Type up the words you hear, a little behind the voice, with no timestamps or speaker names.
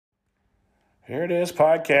Here it is,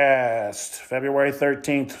 podcast, February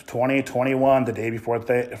 13th, 2021, the day before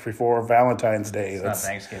Valentine's Day. It's not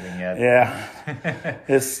Thanksgiving yet. Yeah.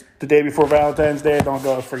 It's the day before Valentine's Day.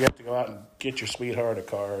 Don't forget to go out and get your sweetheart a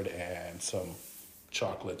card and some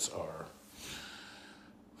chocolates or,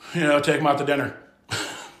 take them out to dinner.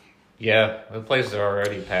 Yeah, the places are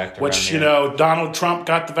already packed. Which, around Donald Trump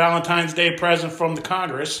got the Valentine's Day present from the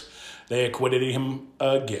Congress. They acquitted him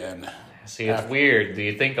again. See, it's weird. Do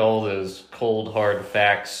you think all those cold, hard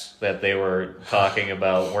facts that they were talking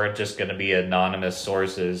about weren't just going to be anonymous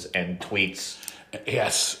sources and tweets?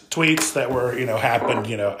 Yes, tweets that were, happened,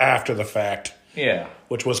 after the fact. Yeah.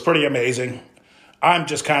 Which was pretty amazing. I'm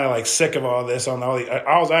just kind of sick of all this.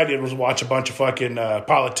 All I did was watch a bunch of fucking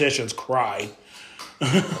politicians cry.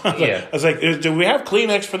 I was like, do we have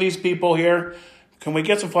Kleenex for these people here? Can we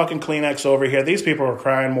get some fucking Kleenex over here? These people are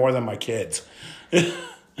crying more than my kids.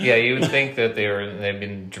 Yeah, you would think that they've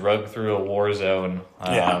been drugged through a war zone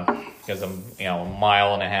because I'm a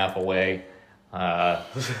mile and a half away.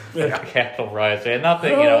 The Capitol riots, and not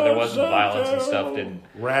that there wasn't violence and stuff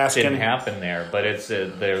didn't happen there, but it's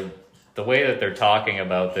the way that they're talking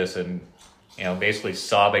about this and basically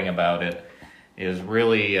sobbing about it is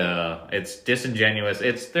really it's disingenuous.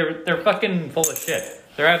 They're fucking full of shit.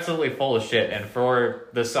 They're absolutely full of shit, and for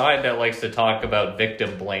the side that likes to talk about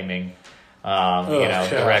victim blaming.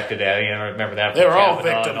 Directed at, remember that? They were all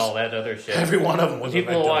victims. And all that other shit. Every one of them was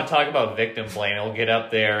People who want to talk about victim blaming will get up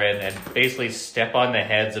there and basically step on the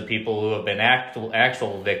heads of people who have been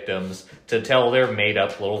actual victims to tell their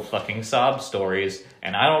made-up little fucking sob stories.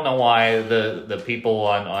 And I don't know why the people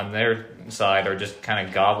on their side are just kind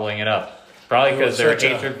of gobbling it up. Probably because their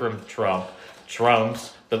hatred from Trump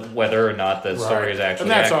trumps whether or not the story is actually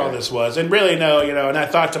and that's accurate. all this was. And really, no, and I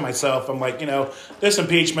thought to myself, I'm like, this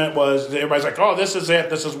impeachment was, everybody's like, oh, this is it.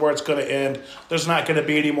 This is where it's going to end. There's not going to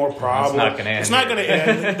be any more problems. It's not going to end. It's not going to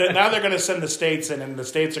end. Now they're going to send the states in, and the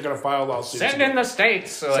states are going to file lawsuits. Send in the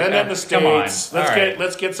states. Send in the states. Come on.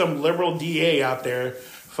 Let's get some liberal DA out there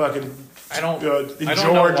fucking I don't Georgia.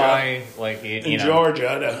 know why,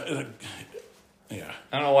 Georgia. Yeah.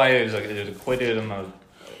 I don't know why it was acquitted in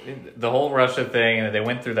the whole Russia thing, and they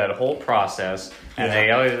went through that whole process, and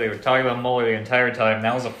they were talking about Mueller the entire time.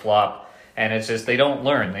 That was a flop, and it's just they don't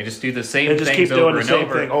learn. They just do the same things over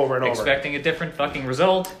and over, expecting a different fucking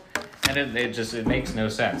result, and it makes no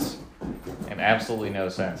sense, and absolutely no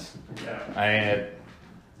sense. Yeah.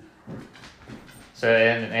 So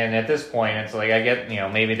and at this point, it's like I get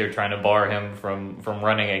maybe they're trying to bar him from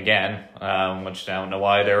running again, which I don't know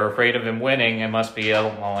why they're afraid of him winning. It must be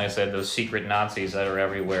like I said, those secret Nazis that are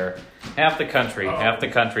everywhere. Half the country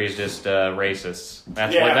is just racists.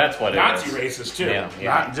 That's what Nazi it is. Racist too.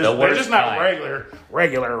 Yeah. They're just not regular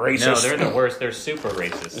racists. No, they're the worst. They're super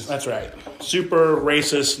racist. That's right. Super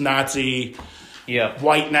racist Nazi. Yep.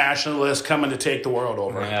 White nationalists coming to take the world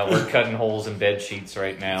over. Yeah, we're cutting holes in bed sheets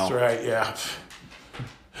right now. That's right. Yeah.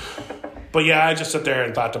 But yeah, I just sit there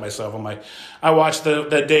and thought to myself, I watched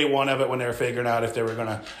the day one of it when they were figuring out if they were going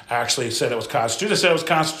to actually say it was constitutional. They said it was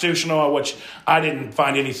constitutional, which I didn't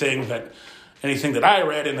find anything that I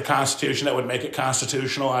read in the Constitution that would make it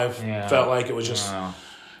constitutional. I felt like it was just,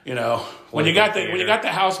 when you got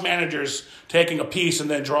the House managers taking a piece and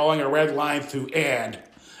then drawing a red line through and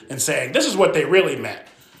saying this is what they really meant.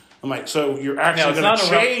 I'm like, so you're actually going to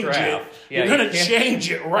change it. Yeah, you're going to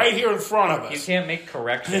change it right here in front of us. You can't make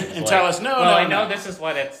corrections. And tell us, no. I know this is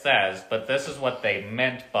what it says, but this is what they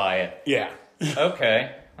meant by it. Yeah.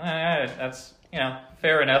 Okay. That's,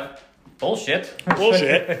 fair enough. Bullshit.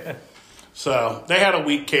 So, they had a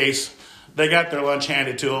weak case. They got their lunch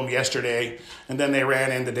handed to them yesterday, and then they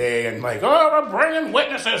ran in today and we're bringing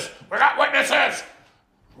witnesses. We got witnesses.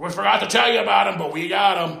 We forgot to tell you about them, but we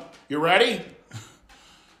got them. You ready?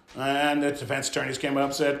 And the defense attorneys came up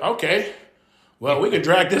and said, okay, well, we could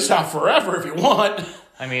drag this out forever if you want.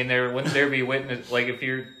 I mean, wouldn't there be witnesses, if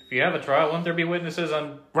you have a trial, wouldn't there be witnesses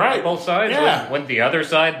on both sides? Yeah. Wouldn't the other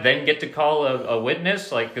side then get to call a witness?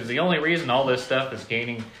 Because the only reason all this stuff is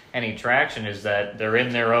gaining any traction is that they're in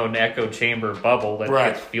their own echo chamber bubble that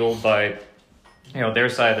gets fueled by, their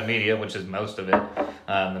side of the media, which is most of it,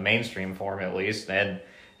 the mainstream form at least. And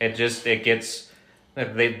it's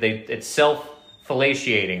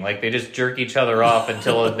self-fellatiating. They just jerk each other off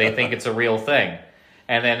until they think it's a real thing.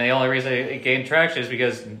 And then the only reason it gained traction is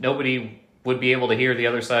because nobody would be able to hear the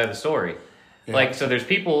other side of the story. Yeah. So there's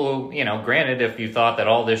people who, granted, if you thought that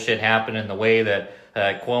all this shit happened in the way that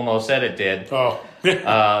Cuomo said it did,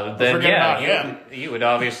 then you would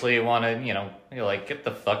obviously want to, get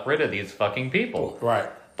the fuck rid of these fucking people. Right.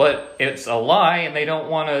 But it's a lie, and they don't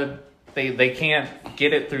want to, they can't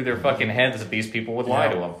get it through their fucking heads that these people would lie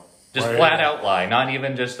to them. Just Right. flat out lie, not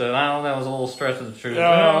even just that was a little stretch of the truth. We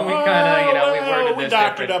we this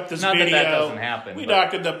doctored different. up this not video. That doesn't happen. We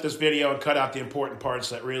doctored up this video and cut out the important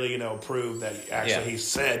parts that really, prove that he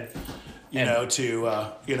said, to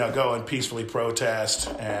go and peacefully protest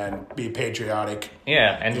and be patriotic.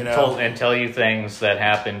 Yeah, and tell you things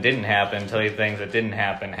that didn't happen, tell you things that didn't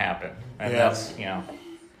happen. And that's,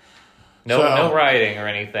 no rioting or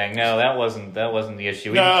anything. No, that wasn't the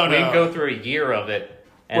issue. We can go through a year of it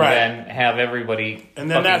and then have everybody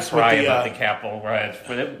cry about the Capitol riots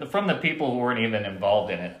from the people who weren't even involved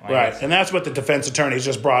in it. Right, and that's what the defense attorneys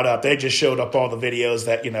just brought up. They just showed up all the videos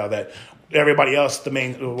that that everybody else, the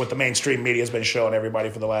mainstream media has been showing everybody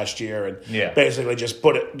for the last year, and basically just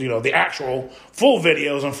put it, the actual full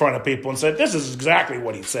videos in front of people and said, this is exactly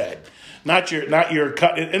what he said, not your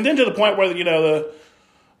cut, and then to the point where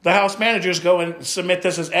the House managers go and submit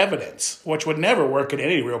this as evidence, which would never work in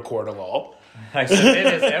any real court of law. I submit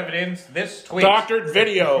as evidence this tweet. Doctored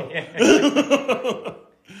video.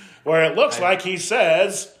 Where it looks like he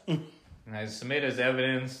says. I submit as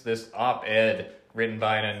evidence this op-ed written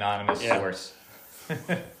by an anonymous source.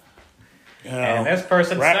 And this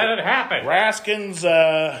person said it happened. Raskin's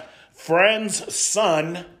friend's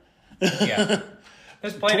son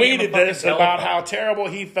tweeted this about how terrible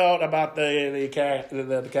he felt about the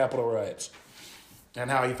Capitol riots.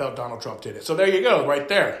 And how he felt Donald Trump did it. So there you go, right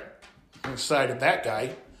there. Cited that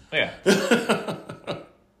guy. Yeah.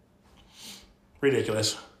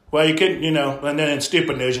 Ridiculous. Well, you could, and then in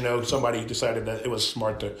stupid news, somebody decided that it was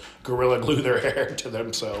smart to gorilla glue their hair to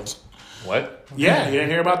themselves. What? Yeah, you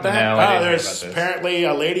didn't hear about that? No, I didn't hear about there's this. Apparently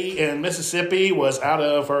a lady in Mississippi was out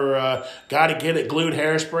of her gotta-get-it glued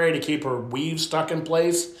hairspray to keep her weave stuck in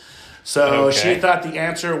place. So she thought the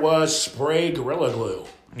answer was spray Gorilla Glue.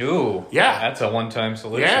 Ooh. Yeah. That's a one-time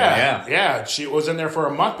solution. Yeah. She was in there for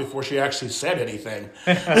a month before she actually said anything.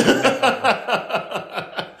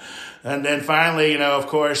 And then finally, of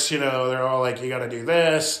course, they're all like, you got to do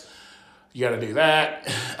this. You got to do that.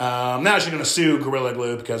 Now she's going to sue Gorilla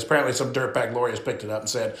Glue because apparently some dirtbag lawyers picked it up and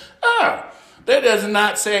said, that does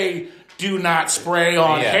not say do not spray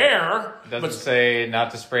on hair. It doesn't say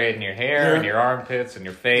not to spray it in your hair, in your armpits, in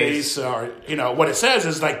your face. These are, what it says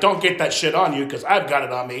is like, don't get that shit on you because I've got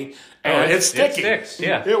it on me and it's sticky. It sticks,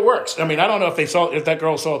 yeah. It works. I mean, I don't know if that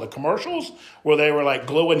girl saw the commercials where they were like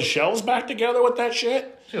gluing shells back together with that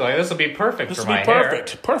shit. She's like, this will be perfect for my hair.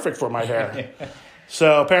 Perfect for my hair.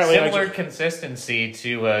 So apparently, similar consistency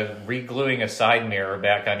to re-gluing a side mirror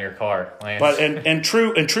back on your car. Lance. But in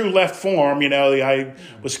true left form, I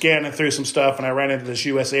was scanning through some stuff and I ran into this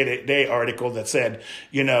USA Today article that said,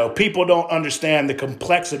 people don't understand the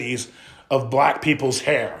complexities of black people's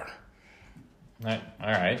hair. All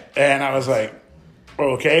right. And I was like,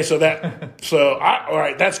 okay, all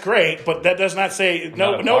right, that's great, but that does not say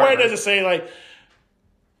nowhere does it say like.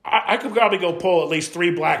 I could probably go pull at least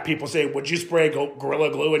 3 black people say, would you spray Gorilla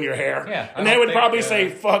Glue in your hair? Yeah. And they would probably say,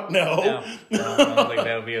 fuck no. No, I don't think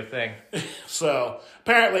that would be a thing. So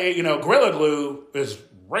apparently, Gorilla Glue is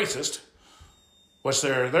racist. Which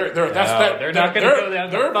they're not going to go down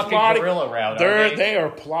the fucking gorilla route, are they? They are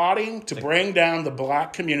plotting to bring down the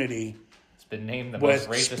black community. It's been named the most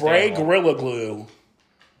racist with spray animal. Gorilla Glue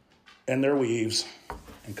in their weaves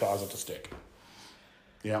and cause it to stick.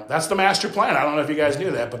 Yeah, that's the master plan. I don't know if you guys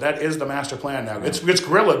knew that, but that is the master plan now. It's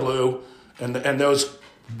Gorilla Glue and those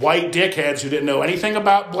white dickheads who didn't know anything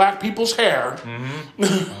about black people's hair. Mm-hmm.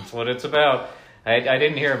 That's what it's about. I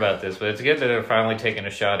didn't hear about this, but it's good that they're finally taking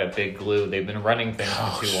a shot at Big Glue. They've been running things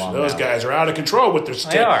for too long. Those guys are out of control with their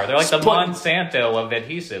stick. They are. They're like the Monsanto of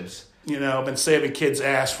adhesives. Been saving kids'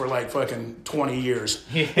 ass for like fucking 20 years.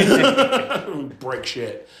 Break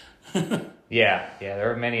shit. Yeah,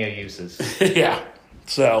 there are many uses. Yeah.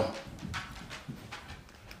 So,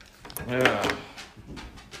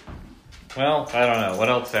 well, I don't know what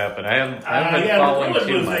else happened. I haven't been following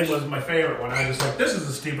too much. The thing was my favorite one. I was like, this is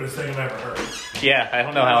the stupidest thing I've ever heard. Yeah, I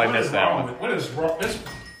don't know how I missed that one. What is wrong?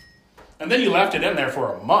 And then you left it in there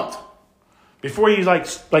for a month before you like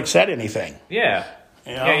said anything. Yeah.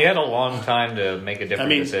 Yeah, you had a long time to make a different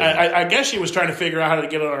decision. I guess she was trying to figure out how to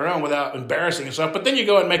get it on her own without embarrassing herself. But then you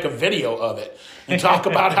go and make a video of it and talk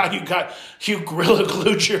about how you Gorilla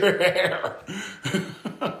Glued your hair.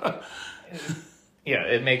 Yeah,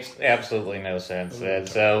 it makes absolutely no sense. And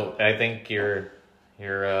so I think your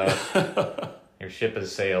ship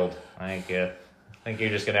has sailed. I think you're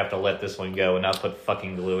just gonna have to let this one go and not put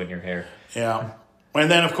fucking glue in your hair. Yeah, and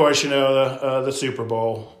then of course the Super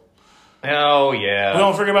Bowl. Oh, yeah.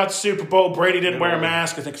 Don't forget about the Super Bowl. Brady didn't wear a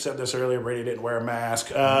mask. I think I said this earlier. Brady didn't wear a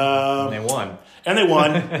mask. And they won. And they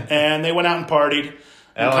won. And they went out and partied.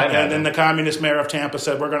 And then the communist mayor of Tampa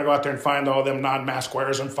said, we're going to go out there and find all them non-mask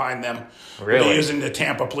wearers and find them. Really? They're using the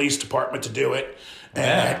Tampa Police Department to do it.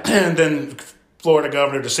 And then Florida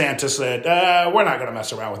Governor DeSantis said, we're not going to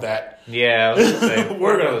mess around with that. Yeah, I was gonna say,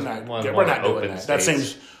 we're not doing that. That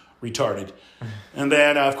seems retarded. And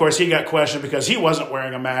then, of course, he got questioned because he wasn't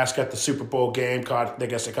wearing a mask at the Super Bowl game. I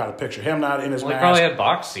guess they caught a picture of him not in his mask. He probably had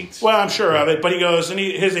box seats. Well, I'm sure of it. But he goes, and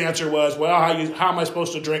his answer was, well, how am I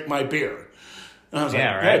supposed to drink my beer? And I was like,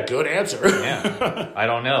 right. Yeah, good answer. Yeah. I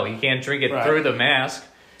don't know. You can't drink it through the mask.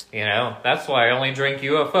 You know, that's why I only drink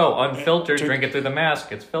UFO. Unfiltered, drink it through the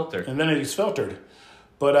mask. It's filtered. And then it's filtered.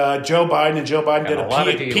 But Joe Biden did a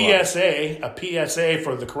PSA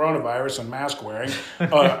for the coronavirus and mask wearing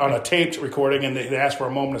on a taped recording, and they asked for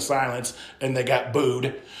a moment of silence, and they got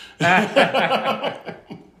booed. The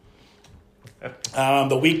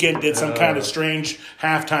Weeknd did some kind of strange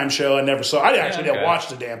halftime show I never saw. I actually didn't watch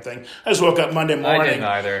the damn thing. I just woke up Monday morning. I didn't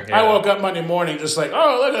either. Yeah. I woke up Monday morning just like,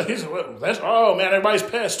 oh, look at oh man, everybody's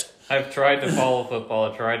pissed. I've tried to follow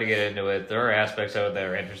football. I tried to get into it. There are aspects of it that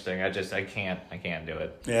are interesting. I can't do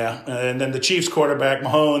it. Yeah, and then the Chiefs quarterback,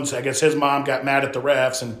 Mahomes, I guess his mom got mad at the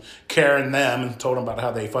refs and Karen them and told them about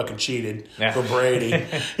how they fucking cheated for Brady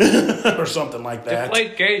or something like that.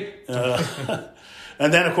 Deflategate.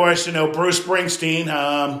 And then, of course, Bruce Springsteen.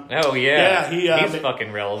 He's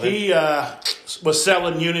fucking relevant. He was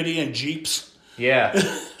selling Unity and Jeeps. Yeah,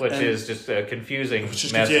 which is just a confusing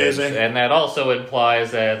message. Confusing. And that also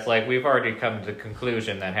implies that it's like we've already come to the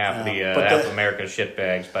conclusion that half of America's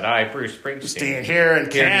shitbags, but Bruce Springsteen, here in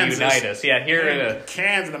Kansas. To unite us. Yeah, here in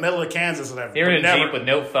Kansas, in the middle of Kansas. Here in a Jeep with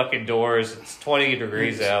no fucking doors. It's 20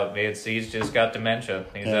 degrees out. He's just got dementia.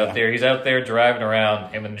 He's out there. He's out there driving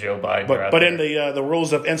around, him and Joe Biden. But in the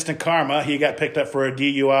rules of instant karma, he got picked up for a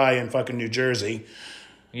DUI in fucking New Jersey.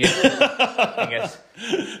 Yeah, I guess.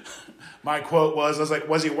 My quote was like,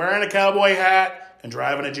 was he wearing a cowboy hat and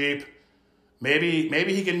driving a Jeep? Maybe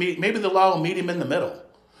he can maybe the law will meet him in the middle.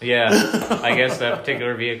 Yeah, I guess that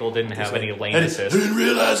particular vehicle didn't have any lane assist. I didn't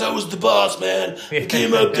realize I was the boss, man. I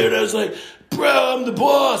came up there and I was like, bro, I'm the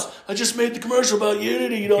boss. I just made the commercial about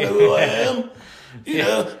Unity. You don't know who I am?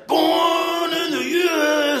 Born in the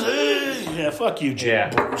USA. Yeah, fuck you,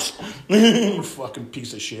 Jim Bruce. Fucking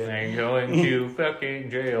piece of shit. I'm going to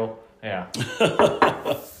fucking jail. Yeah.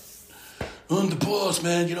 I'm the boss,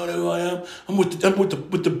 man. You don't know who I am. I'm with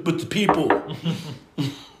the people.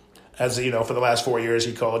 As for the last 4 years,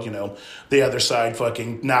 he called the other side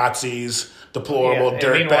fucking Nazis, deplorable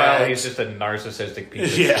dirtbags. Meanwhile, he's just a narcissistic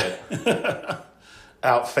piece of shit.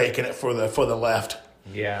 Out faking it for the left.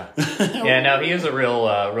 Yeah. Yeah. No, he is a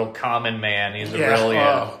real common man. He's a real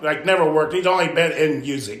never worked. He's only been in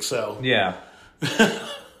music, so yeah.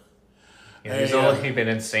 He's only been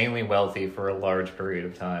insanely wealthy for a large period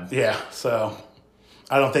of time. Yeah, so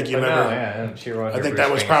I don't think you've ever. I think that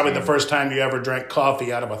was probably the first time you ever drank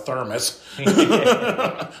coffee out of a thermos,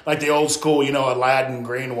 like the old school, Aladdin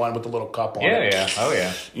green one with the little cup on it. Yeah, oh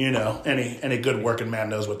yeah. Any good working man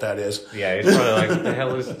knows what that is. Yeah, he's probably like, what the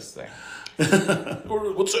hell is this thing?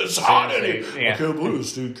 It's hot in it. I can't believe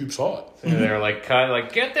this dude keeps hot. And they're like,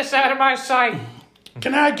 get this out of my sight.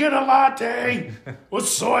 Can I get a latte with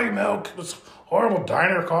soy milk? This horrible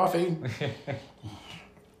diner coffee.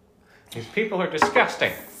 These people are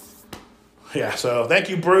disgusting. Yeah, so thank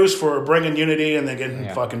you, Bruce, for bringing Unity and then getting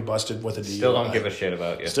fucking busted with a DUI. Still don't give a shit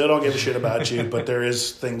about you. Still don't give a shit about you, but there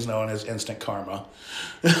is things known as instant karma.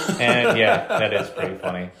 And that is pretty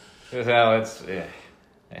funny.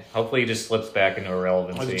 Hopefully he just slips back into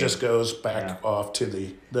irrelevancy. It just goes back off to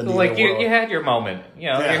the like you had your moment. You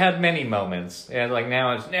had many moments. And like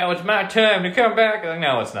now it's my time to come back. Like,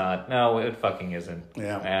 no, it's not. No, it fucking isn't.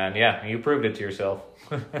 Yeah. And you proved it to yourself.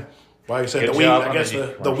 Like I said, I guess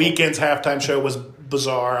the Weeknd's halftime show was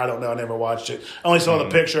bizarre. I don't know. I never watched it. I only saw the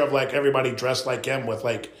picture of like everybody dressed like him with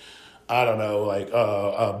like, I don't know, like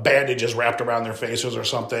bandages wrapped around their faces or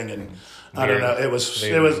something, and I don't know. It was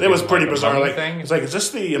pretty bizarre. Like it's like, is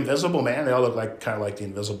this the Invisible Man? They all look like kind of like the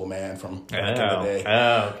Invisible Man from back in the day.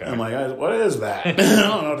 Oh, okay. I'm like, what is that? I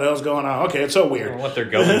don't know what the hell's going on. Okay, it's so weird. What they're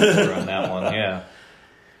going for on that one, yeah.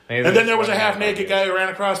 Maybe and then there was a half-naked guy who ran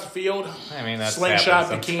across the field. I mean, that's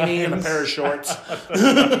slingshot bikini and a pair of shorts.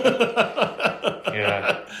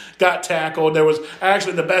 Yeah. Got tackled. There was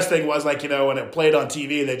actually the best thing was like when it played on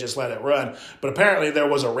TV, they just let it run. But apparently there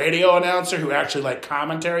was a radio announcer who actually like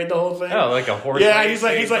commentaried the whole thing. Oh, like a horse. Yeah, he's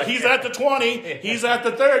at the 20. He's at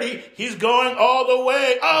the 30. He's going all the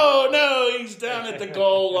way. Oh no, he's down at the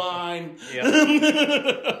goal line.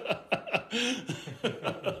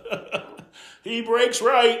 He breaks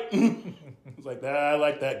right. It's like, I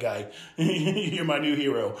like that guy. You're my new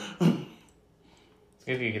hero.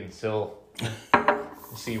 It's good you can still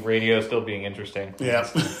see radio still being interesting. Yeah.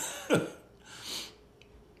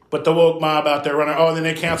 But the woke mob out there running. Oh, then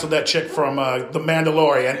they canceled that chick from The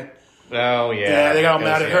Mandalorian. Oh, yeah. Yeah, they got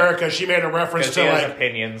mad at her because she made a reference to, like,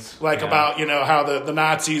 opinions. Like, about, how the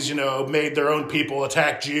Nazis, made their own people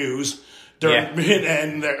attack Jews.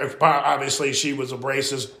 And obviously she was a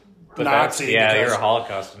racist Nazi. You're a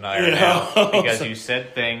Holocaust denier now because you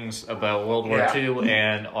said things about World War II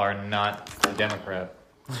and are not a Democrat.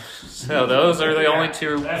 So those are the only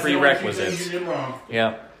two prerequisites. The only two things you did wrong.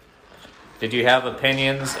 Yeah. Did you have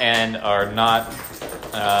opinions and are not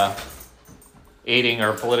aiding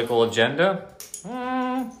our political agenda?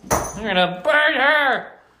 I'm gonna burn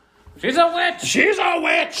her. She's a witch. She's a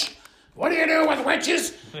witch. What do you do with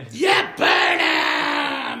witches? You burn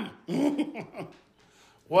them.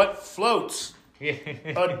 What floats?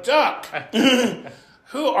 A duck.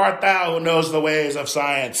 Who art thou who knows the ways of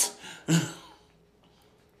science?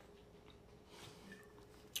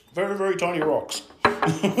 Very, very tiny rocks.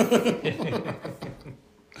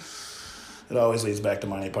 It always leads back to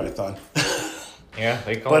Monty Python. Yeah,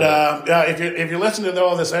 they call it. But if you listen to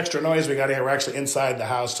all this extra noise we got here, we're actually inside the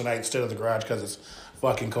house tonight instead of the garage because it's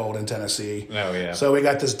fucking cold in Tennessee. Oh, yeah. So we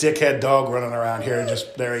got this dickhead dog running around here.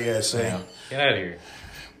 Just there he is. See? Yeah. Get out of here.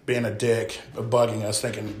 Being a dick, bugging us,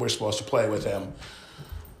 thinking we're supposed to play with him.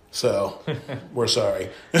 So, we're sorry.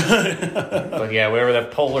 But yeah, wherever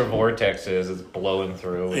that polar vortex is, it's blowing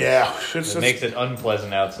through. It makes it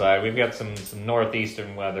unpleasant outside. We've got some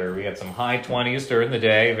northeastern weather. We got some high 20s during the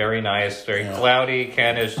day. Very nice. Very cloudy.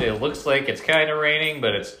 It looks like it's kind of raining,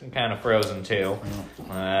 but it's kind of frozen too.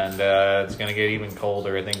 Yeah. And it's going to get even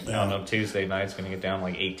colder. I think on Tuesday night it's going to get down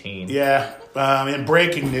like 18. Yeah. In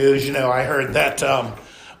breaking news, I heard that...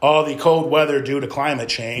 all the cold weather due to climate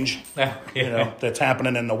change, that's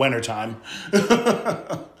happening in the wintertime.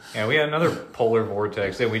 Yeah, we had another polar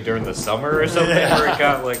vortex during the summer or something where it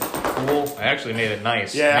got like cool. It actually made it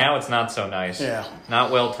nice. Yeah. Now it's not so nice. Yeah. Not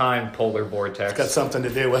well-timed polar vortex. It's got something to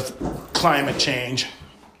do with climate change.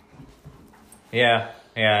 Yeah,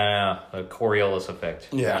 the Coriolis effect.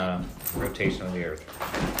 Yeah. Rotation of the Earth.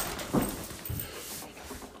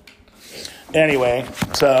 Anyway,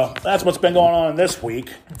 so that's what's been going on this week.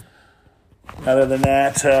 Other than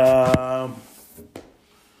that, the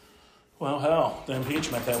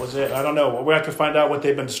impeachment, that was it. I don't know. We have to find out what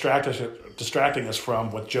they've been distracting us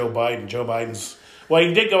from with Joe Biden. Joe Biden's... Well,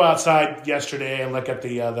 he did go outside yesterday and look at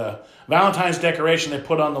the Valentine's decoration they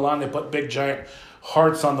put on the lawn. They put big, giant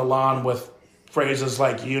hearts on the lawn with phrases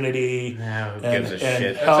like unity and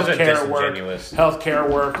healthcare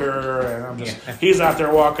worker, and he's out there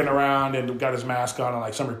walking around and got his mask on, and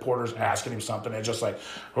like some reporters asking him something, and just like,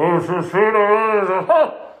 so he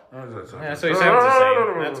sounds the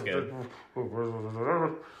same. That's good.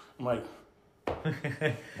 I'm like,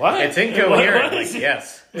 what? It's incoherent. What?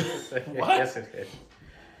 Yes. What? Yes, it is.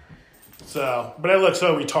 So, but I look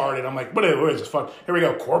so retarded. I'm like, what is this? Fuck. Here we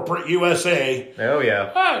go. Corporate USA. Oh,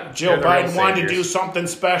 yeah. Joe Biden wanted to do something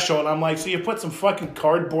special. And I'm like, so you put some fucking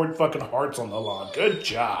cardboard fucking hearts on the lawn. Good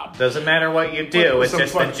job. Doesn't matter what you do. It's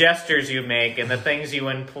just the gestures you make and the things you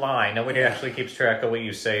imply. Nobody actually keeps track of what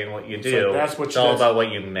you say and what you do. It's all about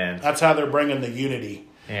what you meant. That's how they're bringing the unity.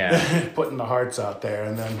 Yeah. Putting the hearts out there.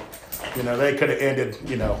 And then, they could have ended,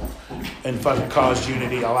 and fucking caused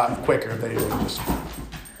unity a lot quicker if they would just...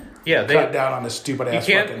 Yeah, cut down on this stupid ass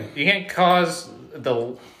fucking... You can't cause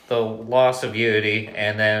the loss of unity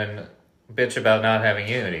and then bitch about not having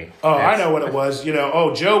unity. Oh, I know what it was.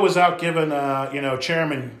 Joe was out giving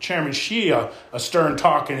Chairman Xi a stern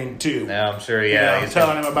talking to. No, I'm sure. Yeah, he's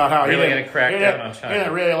telling him about how really going to crack down on China. He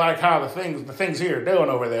didn't really like how the things here are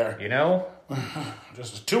doing over there.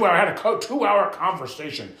 Just a 2-hour, had a 2-hour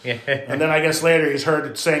conversation. Yeah. And then I guess later he's heard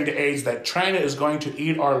it saying to aides that China is going to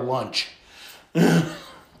eat our lunch.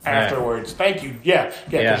 Afterwards. Thank you. Yeah,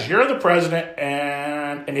 because you're the president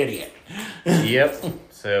and an idiot. Yep.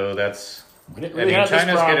 So that's... China's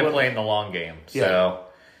going to play in the long game. So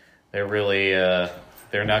they're really...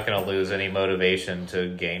 they're not going to lose any motivation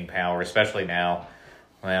to gain power, especially now.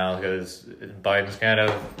 Well, because Biden's kind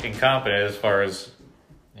of incompetent as far as,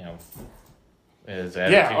 his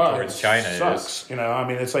attitude towards China sucks.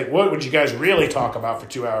 It's like, what would you guys really talk about for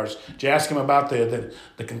 2 hours? Did you ask him about the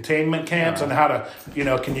containment camps and how to,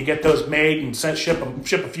 can you get those made and ship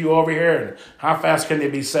a few over here, and how fast can they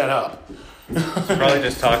be set up? Probably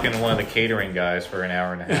just talking to one of the catering guys for an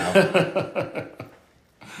hour and a half.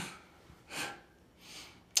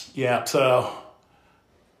 Yeah, so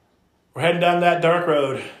we're heading down that dark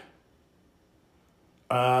road.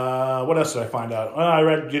 What else did I find out? I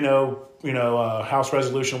read, House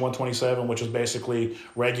Resolution 127, which is basically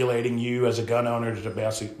regulating you as a gun owner to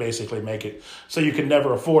basically make it so you can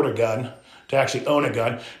never afford a gun, to actually own a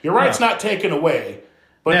gun. Your right's not taken away,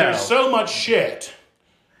 but there's so much shit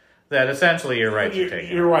that essentially your rights are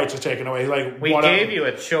taken. Your rights are taken away. Like we gave you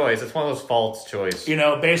a choice. It's one of those false choices.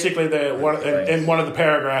 Basically, in one of the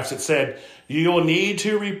paragraphs, it said you will need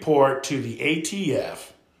to report to the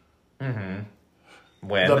ATF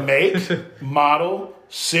when the make, model,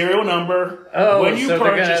 serial number, when you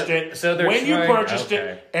purchased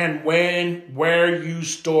it, and where you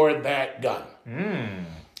stored that gun.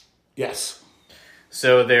 Yes.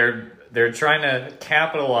 So they're trying to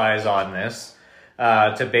capitalize on this.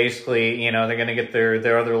 To basically, they're going to get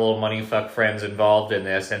their other little money fuck friends involved in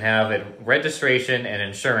this and have it registration and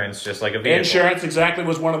insurance just like a vehicle. Insurance exactly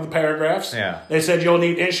was one of the paragraphs. Yeah. They said you'll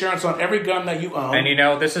need insurance on every gun that you own.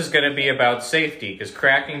 And this is going to be about safety because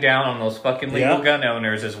cracking down on those fucking legal gun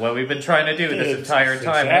owners is what we've been trying to do this entire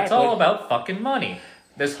time. Exactly. It's all about fucking money.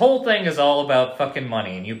 This whole thing is all about fucking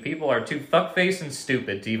money, and you people are too fuck-faced and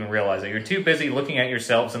stupid to even realize it. You're too busy looking at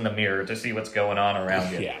yourselves in the mirror to see what's going on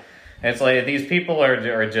around you. Yeah. It's like these people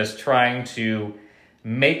are just trying to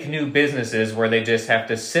make new businesses where they just have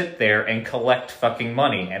to sit there and collect fucking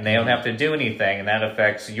money, and they don't have to do anything, and that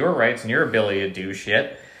affects your rights and your ability to do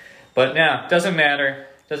shit. But no, doesn't matter.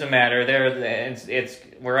 Doesn't matter.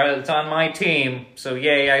 It's on my team, so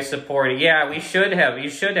yay, I support it. Yeah, you should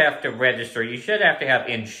have to register. You should have to have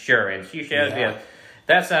insurance. You should have.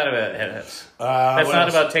 That's not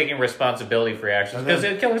about taking responsibility for your actions because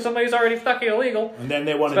killing somebody is already fucking illegal. And then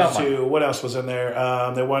they wanted to. What else was in there?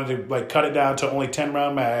 They wanted to cut it down to only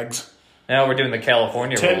 10-round mags. Now we're doing the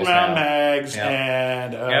California rules 10-round mags,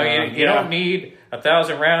 and you don't need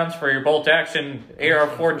 1,000 rounds for your bolt action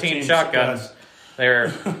AR-14 shotguns.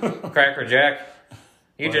 They're Cracker Jack.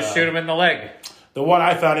 You just shoot him in the leg. The one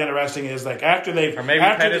I found interesting is after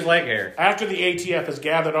pet his leg hair. After the ATF has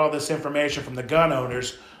gathered all this information from the gun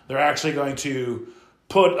owners, they're actually going to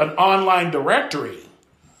put an online directory.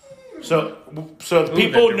 So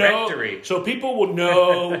people will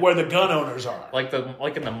know where the gun owners are. Like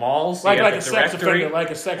in the malls, like a sex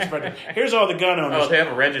offender. Here's all the gun owners. Oh, they have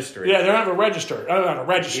a registry. Yeah, they have a register. I don't know, a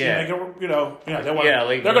registry. Yeah. They're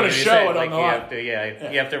going to show it on the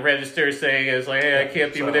line. You have to register saying it's like, hey, I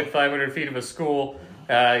can't be within 500 feet of a school.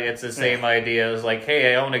 It's the same idea. It's like,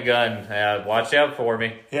 hey, I own a gun. Watch out for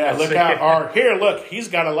me. Yeah, look out. Or here, look, he's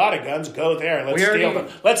got a lot of guns. Go there.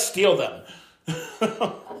 Let's steal them.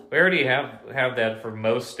 We already have that for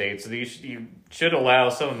most states. You should allow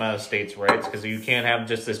some amount of states' rights because you can't have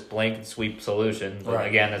just this blanket sweep solution. But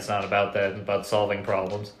again, it's not about that. It's about solving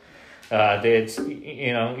problems. You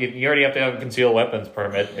already have to have a concealed weapons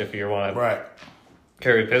permit if you want to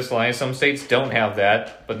carry a pistol. Some states don't have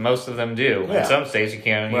that, but most of them do. Yeah. In some states, you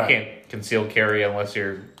can't conceal carry unless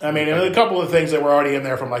you're. I mean, a couple of things that were already in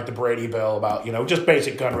there from the Brady bill about just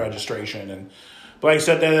basic gun registration and. But like I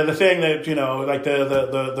said, the thing that,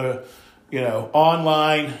 the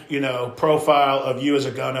online, profile of you as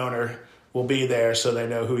a gun owner will be there so they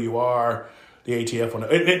know who you are. The ATF will know.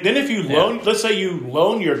 Then if you let's say you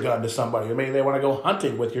loan your gun to somebody, or maybe they want to go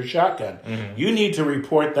hunting with your shotgun, you need to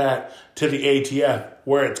report that to the ATF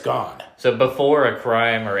where it's gone. So before a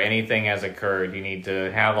crime or anything has occurred, you need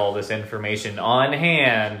to have all this information on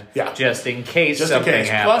hand just in case something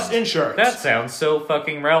happens. Plus insurance. That sounds so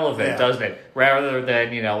fucking relevant, doesn't it? Rather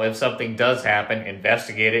than, if something does happen,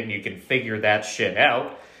 investigate it and you can figure that shit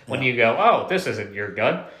out. When you go, oh, this isn't your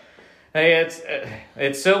gun. Hey,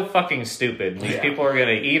 it's so fucking stupid. These people are going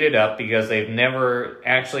to eat it up because they've never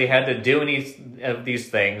actually had to do any of these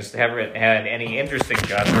things, haven't had any interesting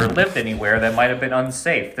guns, or lived anywhere that might have been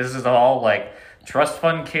unsafe. This is all trust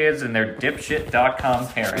fund kids and their dipshit.com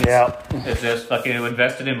parents. Yeah. It's just fucking who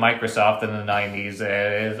invested in Microsoft in the 90s.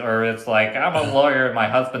 Or it's like, I'm a lawyer and my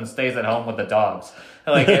husband stays at home with the dogs.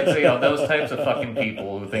 It's those types of fucking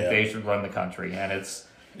people who think they should run the country. And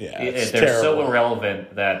they're terrible. So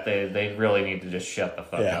irrelevant that they really need to just shut the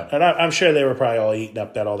fuck up. And I'm sure they were probably all eating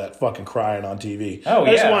up all that fucking crying on TV. Oh,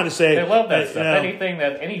 I just wanted to say... They love that stuff.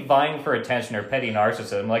 Any vying for attention or petty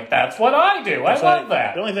narcissism, that's what I do. I love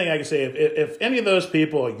that. The only thing I can say, if any of those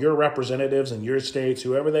people, your representatives in your states,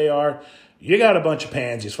 whoever they are, you got a bunch of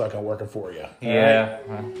pansies fucking working for you. Yeah.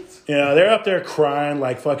 Right? They're up there crying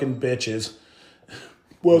like fucking bitches.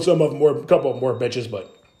 Well, some of them were, a couple of them were bitches,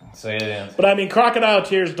 but... But I mean, crocodile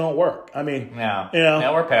tears don't work. I mean, now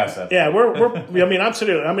we're past that. Yeah, we're. I'm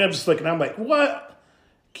sitting there. I'm just looking. I'm like, what?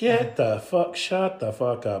 Shut the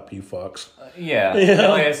fuck up, you fucks. Yeah. Yeah.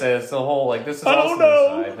 Like I said, it's the whole, like, this is I also don't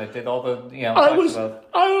know. the side that did all the, I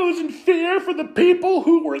was in fear for the people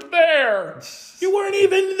who were there. You weren't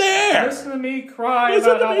even there. Listen to me cry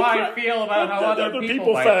about how I feel about how other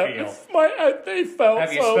people might feel. They felt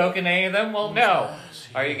Have you spoken to any of them? Well, no.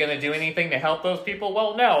 Are you going to do anything to help those people?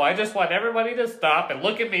 Well, no. I just want everybody to stop and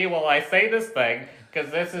look at me while I say this thing,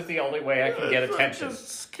 because this is the only way I can get attention. I'm just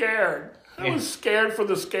scared. I was scared for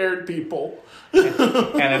the scared people.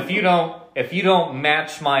 And if you don't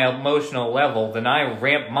match my emotional level, then I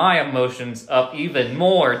ramp my emotions up even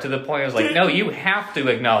more to the point I was like, no, you have to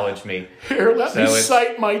acknowledge me. Here, let me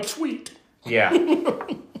cite my tweet. Yeah.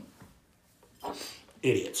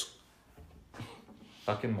 Idiots.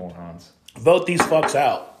 Fucking morons. Vote these fucks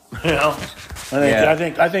out. You know, I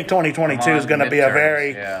think 2022 is going to be a very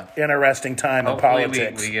interesting time in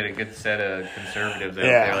politics. We get a good set of conservatives out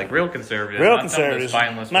there, like real conservatives,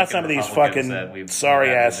 not some of these fucking sorry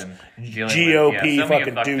ass GOP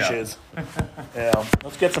fucking douches. Yeah,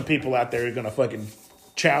 let's get some people out there who are going to fucking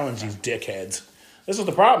challenge these dickheads. This is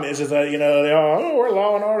the problem is that, they all, we're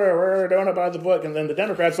law and order, we're doing it by the book, and then the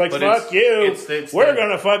Democrats like, fuck you, we're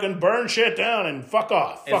going to fucking burn shit down and fuck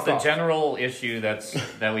off. It's the general issue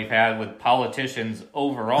that we've had with politicians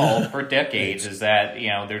overall for decades is that,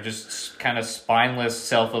 they're just kind of spineless,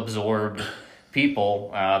 self-absorbed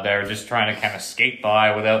people that are just trying to kind of skate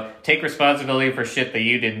by without take responsibility for shit that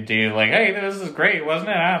you didn't do. Like, hey, this is great,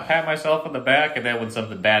 wasn't it? I pat myself on the back, and then when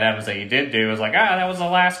something bad happens that you did do, it's like, that was the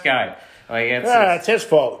last guy. Like it's his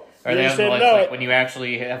fault. Or then, like when you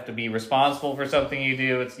actually have to be responsible for something you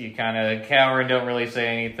do, you kind of cower and don't really say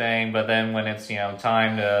anything. But then when it's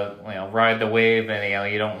time to ride the wave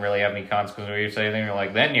and you don't really have any consequences or you say anything, you're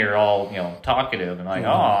like then you're all talkative and like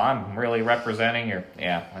I'm really representing your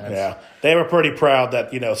They were pretty proud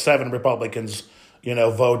that 7 Republicans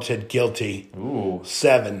voted guilty. Ooh,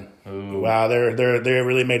 7. Ooh. Wow, they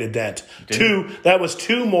really made a dent. That was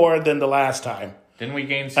 2 more than the last time. Didn't we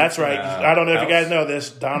gain? That's right. I don't know if you guys know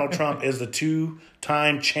this. Donald Trump is the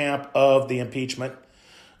 2-time champ of the impeachment.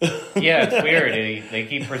 Yeah, it's weird. They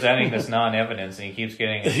keep presenting this non-evidence, and he keeps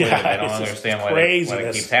getting acquitted. I don't understand why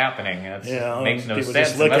it keeps happening. It makes no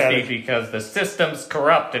sense. It must be because the system's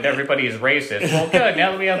corrupt and everybody is racist. Well, good.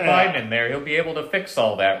 Now that we have Biden in there, he'll be able to fix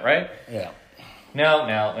all that, right? Yeah. No,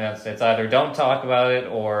 it's either don't talk about it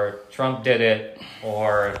or Trump did it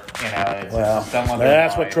or it's someone.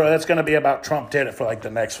 That's going to be about. Trump did it for like the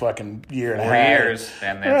next fucking year and a half. 4 years,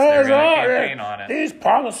 and they're going to campaign on it. These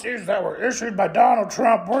policies that were issued by Donald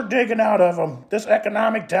Trump, we're digging out of them. This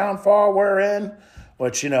economic downfall we're in,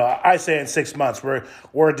 which I say in 6 months we're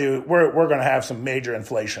going to have some major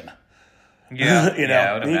inflation. Yeah,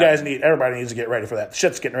 everybody needs to get ready for that.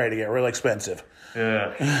 Shit's getting ready to get real expensive.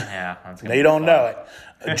 Yeah, they don't know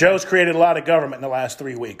it. Joe's created a lot of government in the last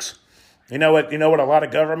 3 weeks. You know what a lot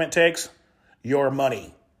of government takes? Your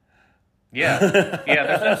money. Yeah.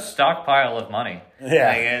 There's no stockpile of money.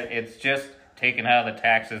 Yeah, it's just taken out of the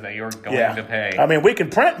taxes that you're going to pay. I mean, we can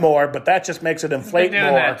print more, but that just makes it inflate more.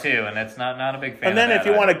 They're doing that too, and it's not a big fan. And then, if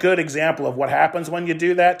you want a good example of what happens when you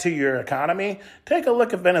do that to your economy, take a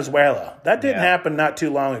look at Venezuela. That didn't happen not too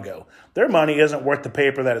long ago. Their money isn't worth the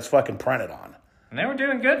paper that it's fucking printed on. And they were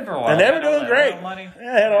doing good for a while. And they were doing great. They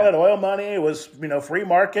had all that oil money. It was, free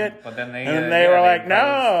market. But then they were like,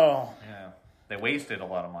 no. Yeah. They wasted a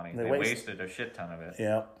lot of money. They wasted a shit ton of it.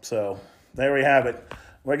 Yeah. So there we have it.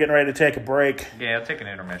 We're getting ready to take a break. Yeah, I'll take an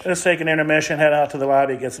intermission. Let's take an intermission, head out to the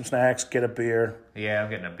lobby, get some snacks, get a beer. Yeah, I'm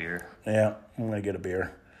getting a beer. Yeah, I'm going to get a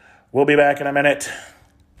beer. We'll be back in a minute.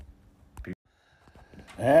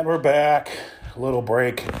 And we're back. A little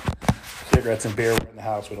break. Cigarettes and beer in the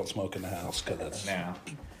house. We don't smoke in the house because that's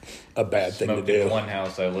a bad thing to do. In one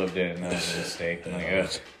house I lived in, and that was a mistake. You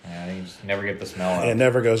just never get the smell out. It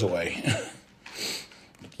never goes away.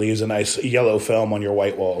 Leaves a nice yellow film on your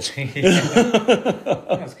white walls.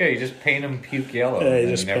 That's good. You just paint them puke yellow,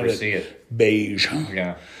 and you never see it. Beige.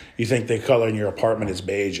 Yeah. You think the color in your apartment is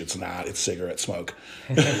beige. It's not. It's cigarette smoke.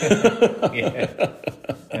 Yeah.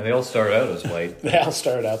 And they all start out as white. They all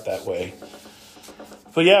start out that way.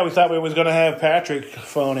 But yeah, we thought we was going to have Patrick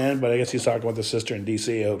phone in, but I guess he's talking with his sister in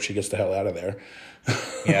D.C. I hope she gets the hell out of there.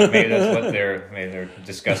 Yeah, maybe that's what they're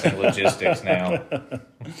discussing logistics now.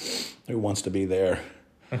 Who wants to be there?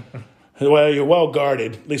 Well, you're well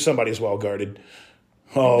guarded. At least somebody's well guarded.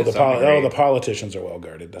 The politicians are well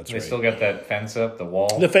guarded. That's right. They still got that fence up, the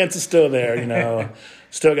wall. The fence is still there. They're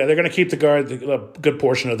going to keep the guard, a good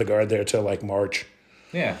portion of the guard there till like March.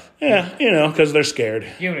 Yeah. Yeah, because they're scared.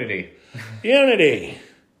 Unity.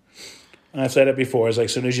 And I said it before. It's like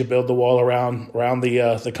as soon as you build the wall around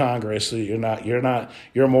the Congress,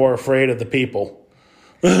 you're more afraid of the people.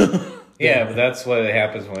 Yeah, but that's what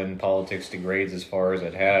happens when politics degrades as far as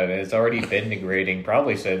it had. It's already been degrading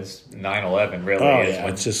probably since 9/11, really. Oh, yeah,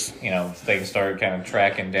 it's just... things started kind of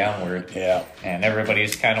tracking downward. Yeah. And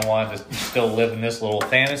everybody's kind of wanted to still live in this little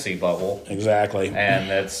fantasy bubble. Exactly. And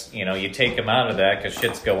that's, you take them out of that because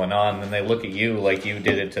shit's going on, and they look at you like you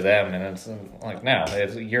did it to them, and it's like, no,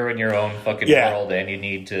 you're in your own fucking world, and you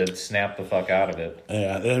need to snap the fuck out of it.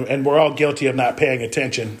 Yeah, and we're all guilty of not paying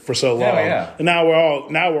attention for so long. Oh, yeah. And now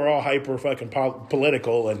we're all hyper fucking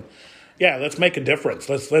political, and let's make a difference.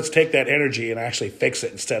 Let's take that energy and actually fix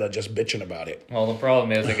it instead of just bitching about it. Well, the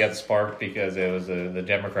problem is it got sparked because it was the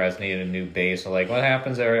Democrats needed a new base. So, like, what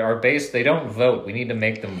happens? Our base, they don't vote. We need to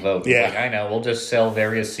make them vote. Yeah. It's like, I know, we'll just sell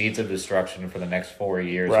various seeds of destruction for the next 4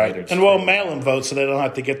 years. Right, and we'll mail-in vote so they don't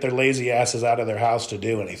have to get their lazy asses out of their house to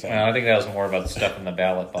do anything. I think that was more about stuff in the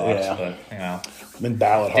ballot box, Yeah. but, And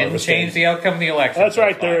ballot didn't harvesting. change the outcome of the election. That's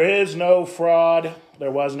right, fine. there is no fraud. There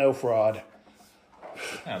was no fraud.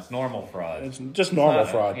 No, it's normal fraud. It's just normal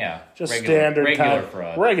fraud. Yeah. Just Regular standard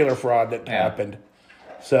fraud. Regular fraud that happened.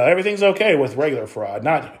 So everything's okay with regular fraud,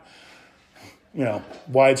 not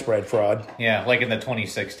widespread fraud. Yeah, like in the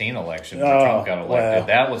 2016 election when Trump got elected. Well,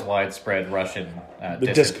 that was widespread Russian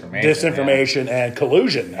disinformation. Disinformation and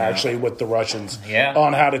collusion, actually, with the Russians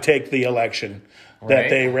on how to take the election that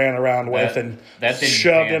they ran around with and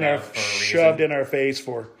shoved in our face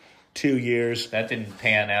for 2 years. That didn't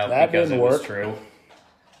pan out because it was true.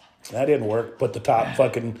 That didn't work. Put the top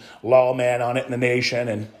fucking lawman on it in the nation,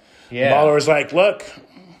 and Mueller was like, "Look,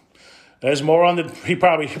 there's more on the." He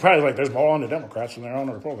probably was like, "There's more on the Democrats than there are on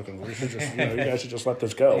the Republicans. We should just, you guys should just let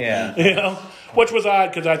this go." Yeah, which was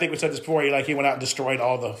odd because I think we said this before. He went out and destroyed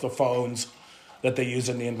all the phones that they used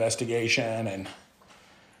in the investigation, and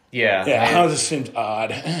it just seems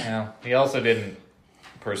odd. Yeah, he also didn't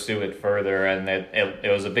pursue it further, and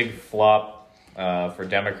it was a big flop. For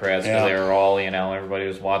Democrats, because they were all, everybody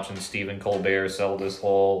was watching Stephen Colbert sell this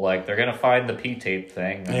whole, they're going to find the P-tape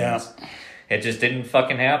thing. And it just didn't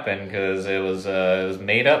fucking happen because it was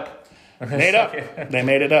made up. Made up. They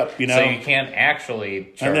made it up, So you can't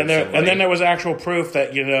actually charge somebody. And then there was actual proof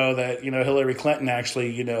that, Hillary Clinton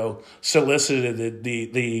actually, solicited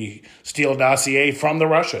the Steele dossier from the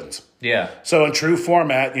Russians. Yeah. So in true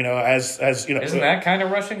format, as isn't that kind of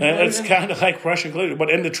Russian collusion? It's kind of like Russian collusion, but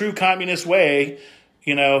in the true communist way,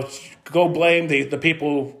 go blame the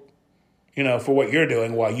people, for what you're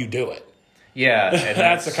doing while you do it. Yeah, and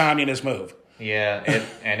that's the communist move. Yeah,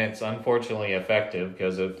 and it's unfortunately effective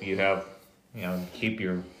because if you have, keep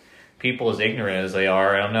your people as ignorant as they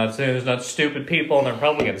are, and I'm not saying there's not stupid people on the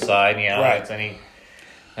Republican side, right. It's any.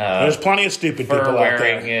 There's plenty of stupid people out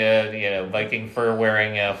there. Viking fur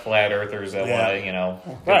wearing flat earthers that want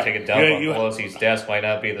to, take a dump on Pelosi's desk might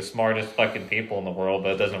not be the smartest fucking people in the world,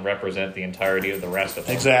 but it doesn't represent the entirety of the rest of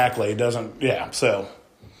them. Exactly, it doesn't. Yeah, so.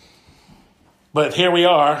 But here we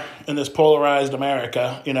are in this polarized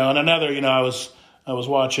America, and another, I was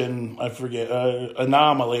watching, I forget,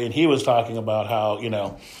 Anomaly, and he was talking about how,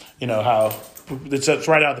 how. It's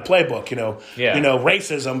right out of the playbook,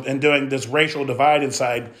 racism and doing this racial divide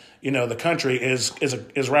inside, the country is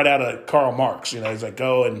right out of Karl Marx. He's like,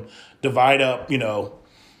 go and divide up, the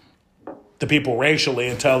people racially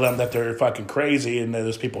and tell them that they're fucking crazy and that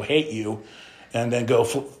those people hate you, and then go,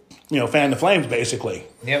 fan the flames, basically.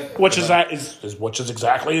 Yep. Which is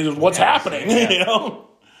exactly what's happening,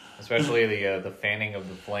 Especially the fanning of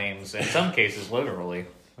the flames, in some cases, literally.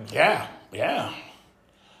 Yeah.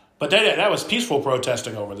 But that was peaceful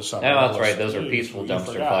protesting over the summer. No, that's right. Those are peaceful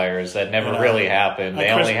dumpster fires that never really happened.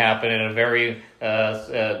 They only happened in a very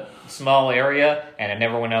small area, and it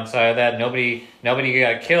never went outside of that. Nobody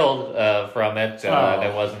got killed from it.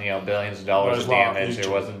 There wasn't billions of dollars of damage.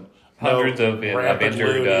 There wasn't hundreds of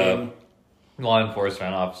injured law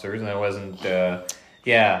enforcement officers, and there wasn't.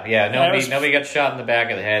 Nobody got shot in the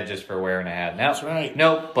back of the head just for wearing a hat. No, that's right.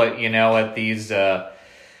 Nope. But at these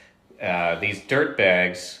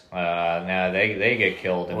dirtbags, now they get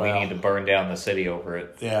killed, and we need to burn down the city over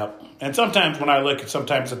it. Yeah, and sometimes when I look at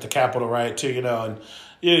the Capitol riot too, and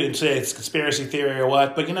you can say it's conspiracy theory or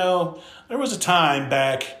what, but there was a time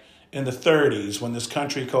back in the 30s when this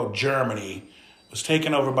country called Germany was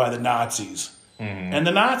taken over by the Nazis, and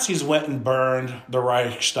the Nazis went and burned the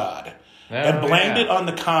Reichstag and blamed it on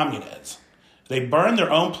the communists. They burned their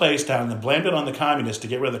own place down and then blamed it on the communists to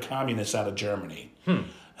get rid of the communists out of Germany.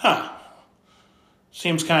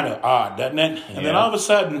 Seems kind of odd, doesn't it? And then all of a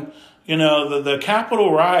sudden, the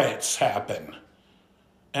Capitol riots happen.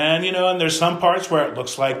 And, and there's some parts where it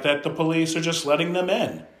looks like that the police are just letting them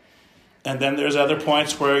in. And then there's other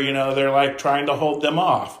points where, they're like trying to hold them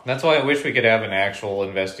off. That's why I wish we could have an actual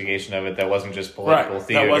investigation of it that wasn't just political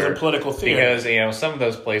theater. That wasn't political theater. Because, some of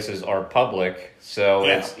those places are public. So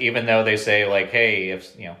it's, even though they say, like, hey,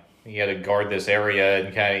 if, you got to guard this area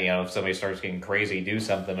and kind of, if somebody starts getting crazy, do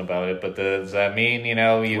something about it. But does that mean, you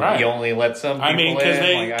only let some people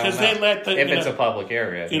in? Because they let the... If it's a public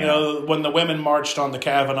area. When the women marched on the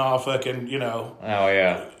Kavanaugh fucking, Oh,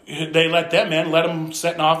 yeah. They let them in, let them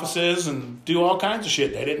sit in offices and do all kinds of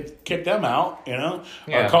shit. They didn't kick them out, or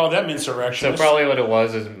call them insurrectionists. So probably what it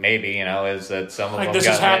was is maybe, is that some of them this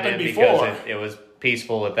got has let in before. because it was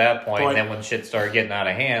peaceful at that point. And then when shit started getting out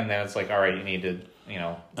of hand, then it's like, all right, you need to,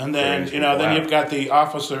 And then, then you've got the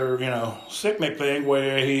officer, Sicknick thing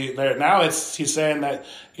where he's saying that,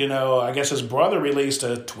 I guess his brother released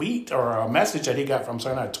a tweet or a message that he got from,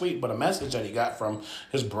 sorry, not a tweet, but a message that he got from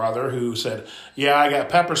his brother who said, yeah, I got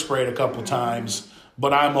pepper sprayed a couple times,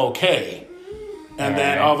 but I'm okay. And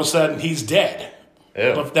then all of a sudden he's dead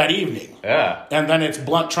that evening. Yeah. And then it's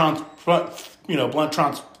blunt force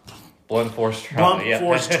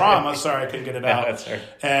trauma. Sorry, I couldn't get it out. That's right.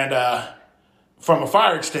 And, from a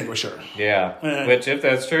fire extinguisher. Yeah, which, if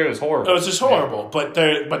that's true, is horrible. It was just horrible. But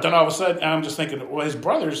then all of a sudden, I'm just thinking, well, his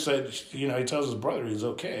brother said, he tells his brother he's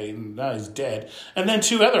okay, and now he's dead. And then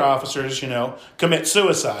two other officers, commit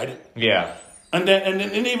suicide. Yeah. And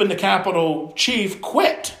even the Capitol chief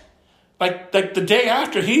quit. Like the day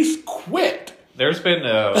after, he's quit. There's been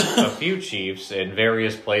a few chiefs in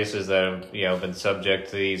various places that have, been subject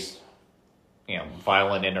to these,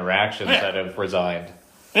 violent interactions that have resigned.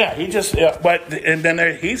 Yeah, he just, and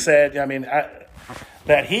then he said,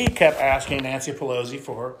 that he kept asking Nancy Pelosi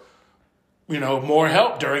for, more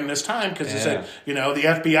help during this time because he said, the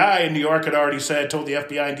FBI in New York had already told the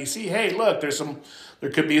FBI in D.C., hey, look, there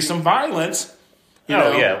could be some violence.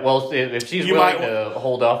 Yeah. Well, if she's willing to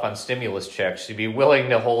hold off on stimulus checks, she'd be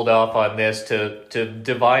willing to hold off on this to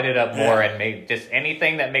divide it up more and make just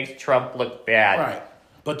anything that makes Trump look bad. Right.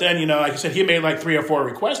 But then, like I said, he made like 3 or 4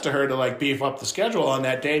 requests to her to beef up the schedule on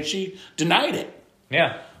that day, and she denied it.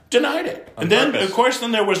 Yeah. Denied it. And then, of course,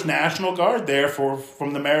 there was National Guard there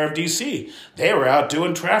from the mayor of D.C. They were out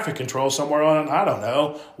doing traffic control somewhere on, I don't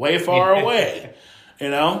know, way far away.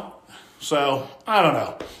 So, I don't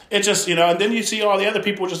know. It just, and then you see all the other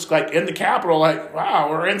people just in the Capitol,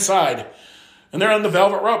 wow, we're inside. And they're on the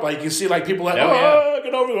velvet rope. You see, people get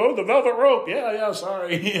over the velvet rope. Yeah,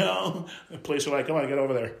 sorry. The police are come on, get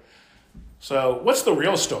over there. So, what's the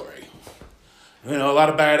real story? A lot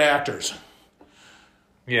of bad actors.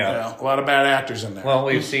 Yeah. A lot of bad actors in there. Well,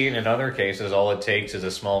 we've seen in other cases, all it takes is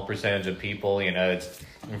a small percentage of people. If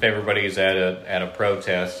everybody's at a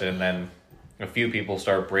protest and then a few people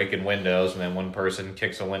start breaking windows, and then one person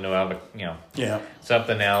kicks a window out of,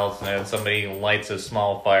 something else, and then somebody lights a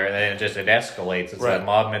small fire, and then it escalates. It's that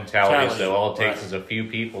mob mentality. So all it takes is a few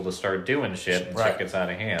people to start doing shit, and shit gets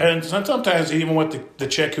out of hand. And sometimes even with the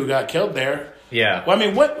chick who got killed there. Yeah. Well,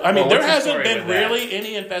 there hasn't been really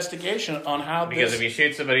any investigation on how because if you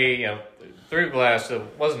shoot somebody, through glass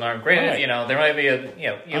that wasn't armed, granted, there might be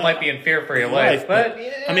you might be in fear for your life, but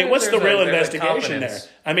what's the real investigation there?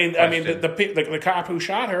 The cop who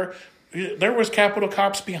shot her, there was Capitol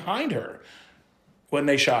cops behind her when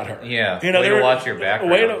they shot her. Yeah, way to watch your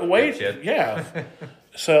background. Wait, yeah.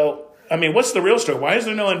 So, what's the real story? Why is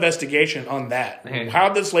there no investigation on that? How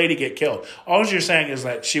did this lady get killed? All you're saying is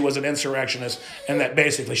that she was an insurrectionist and that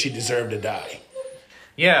basically she deserved to die.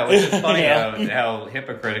 Yeah, which is funny how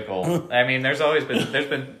hypocritical. There's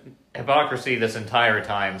been hypocrisy this entire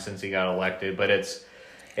time since he got elected, but it's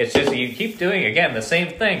just you keep doing again the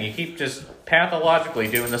same thing. You keep just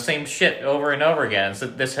pathologically doing the same shit over and over again. So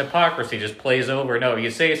this hypocrisy just plays over and over.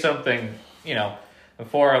 You say something,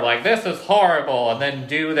 before this is horrible, and then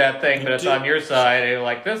do that thing, but it's on your side. And you're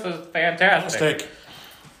like, this is fantastic.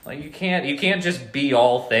 You can't just be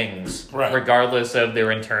all things, regardless of their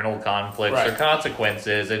internal conflicts or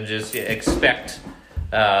consequences, and just expect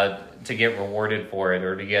to get rewarded for it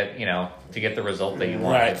or to get the result that you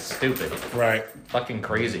want. Right. It's stupid. Right. Fucking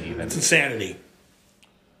crazy. Even it's insanity.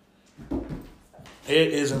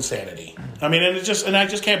 It is insanity. And I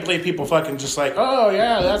just can't believe people fucking just oh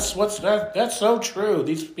yeah, that's so true.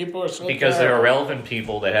 These people are so because they're irrelevant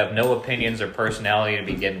people that have no opinions or personality to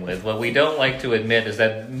begin with. What we don't like to admit is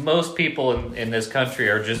that most people in this country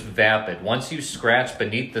are just vapid. Once you scratch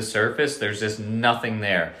beneath the surface, there's just nothing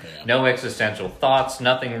there. Yeah. No existential thoughts,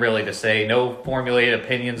 nothing really to say, no formulated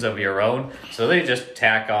opinions of your own. So they just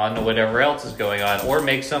tack on to whatever else is going on or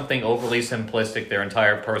make something overly simplistic their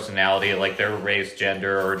entire personality, like their race,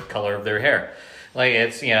 gender, or color of their hair. They're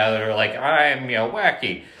I'm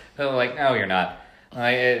wacky. They're no, you're not.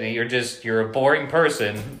 You're a boring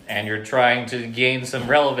person, and you're trying to gain some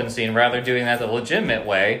relevancy, and rather doing that the legitimate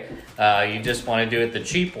way, you just want to do it the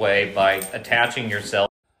cheap way by attaching yourself.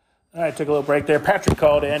 All right, took a little break there. Patrick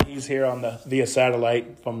called in. He's here on via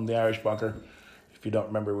satellite from the Irish bunker. If you don't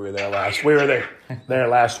remember, we were there last week.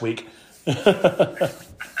 Yeah,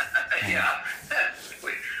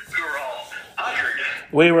 we were all hunkered.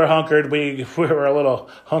 We were hunkered. We were a little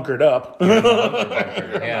hunkered up.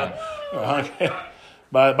 Yeah.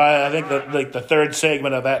 By I think the third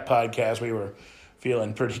segment of that podcast, we were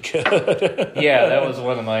feeling pretty good. Yeah, that was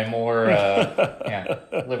one of my more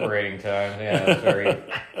liberating times. Yeah, it was very.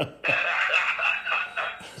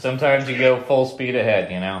 Sometimes you go full speed ahead,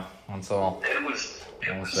 That's all. It was.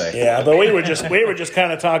 I'll say. Yeah, but we were just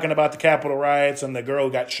kind of talking about the Capitol riots and the girl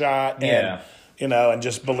who got shot. And, and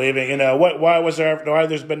just believing, why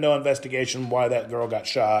there's been no investigation why that girl got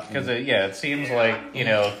shot. Because it seems like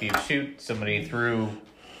if you shoot somebody through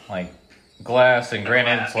like glass, and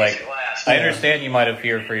granted it's like I understand you might have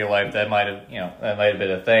feared for your life, that might have been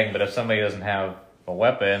a thing, but if somebody doesn't have a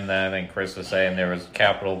weapon, then I think Chris was saying there was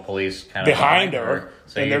Capitol Police kind of behind her,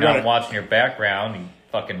 so you're not watching your background, you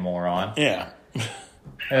fucking moron. Yeah.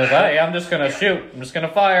 It was, hey, I'm just going to shoot. I'm just going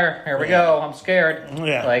to fire. Here we go. I'm scared.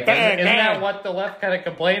 Yeah. Like, isn't that what the left kind of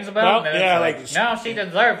complains about? Well, yeah, no, she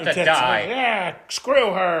deserves to die. Yeah,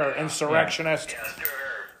 screw her, insurrectionist.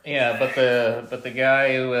 Yeah, but the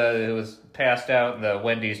guy who was passed out in the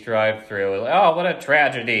Wendy's drive-thru, oh, what a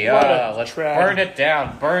tragedy. Let's burn it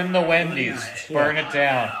down. Burn the Wendy's. Burn it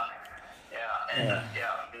down. Yeah.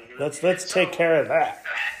 Let's take care of that.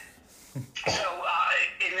 So,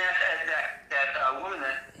 in that woman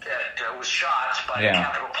that was shot by the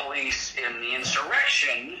Capitol Police in the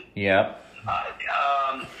insurrection. Yeah.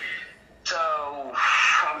 So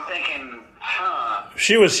I'm thinking,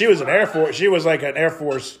 She was an Air Force. She was like an Air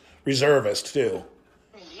Force reservist too.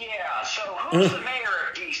 Yeah. So who's the mayor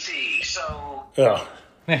of D.C.? So yeah.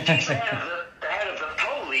 She's the head of the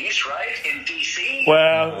police, right, in D.C.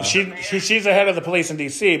 Well, she's the head of the police in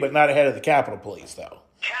D.C., but not ahead of the Capitol Police, though.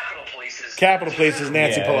 Capitol Police is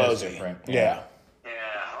Nancy Pelosi. Yeah.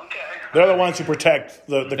 Okay. They're the ones who protect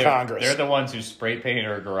the Congress. They're the ones who spray painted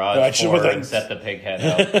her garage for her and set the pig head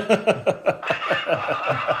up.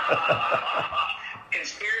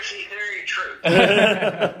 Conspiracy theory true.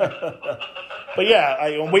 But yeah,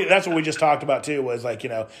 that's what we just talked about too. Was like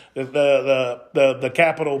the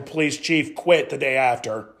Capitol Police chief quit the day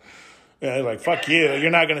after. Like fuck you, you're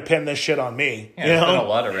not going to pin this shit on me. Yeah, there's been a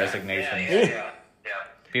lot of resignations. Yeah.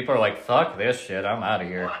 People are like, fuck this shit, I'm out of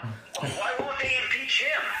here. Why won't they impeach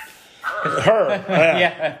him? Her.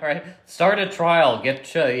 Yeah, right. Start a trial. Get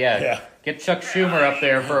Chuck Schumer up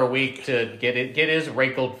there for a week to get his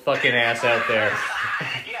wrinkled fucking ass out there.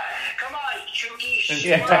 Yeah, come on,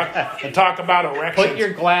 Chucky. Talk about erections. Put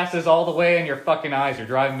your glasses all the way in your fucking eyes. You're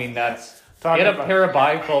driving me nuts. Get a pair of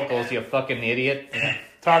bifocals, you fucking idiot. Yeah.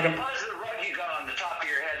 How's the rug you got on the top of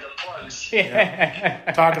your head, the plugs?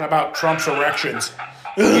 Yeah. Talking about Trump's erections.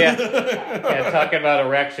 Yeah, talking about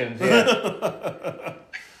erections, Yeah.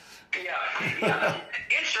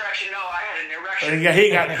 Insurrection, no, I had an erection.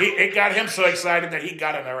 It got him so excited that he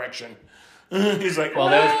got an erection. He's like, well,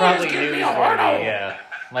 that was probably newsworthy. Yeah,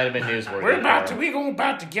 might have been newsworthy. We're about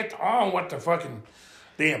to get on what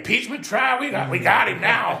the impeachment trial. We got him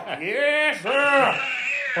now. Yes, sir.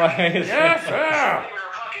 Yes, sir.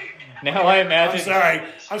 Now I imagine.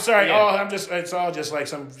 I'm sorry. Yeah. It's all just like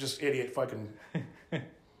some idiot fucking.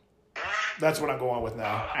 That's what I'm going with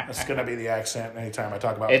now. That's going to be the accent anytime I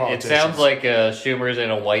talk about politics. It sounds like Schumer's in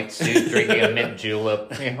a white suit drinking a mint julep.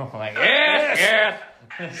 Like, yes.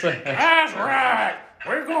 That's right.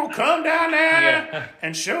 We're going to come down there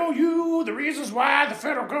and show you the reasons why the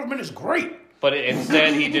federal government is great. But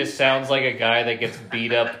instead, he just sounds like a guy that gets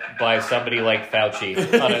beat up by somebody like Fauci.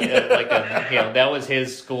 That was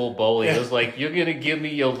his school bully. It was like, you're going to give me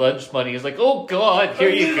your lunch money. He's like, oh, God, here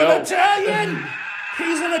you go.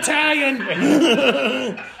 He's an Italian.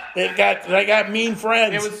 They got mean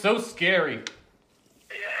friends. It was so scary.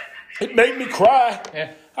 It made me cry.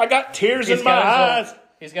 Yeah. I got tears in my eyes.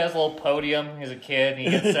 He's got his little podium. He's a kid. He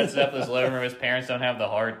sets it up in his living room. His parents don't have the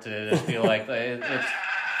heart to feel like it's.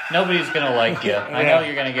 Nobody's going to like you. I know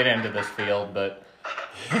you're going to get into this field, but...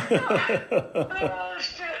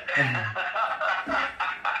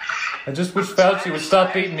 I just wish Fauci would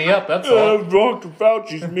stop beating me up, that's all. Dr.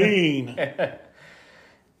 Fauci's mean.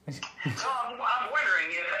 So I'm wondering,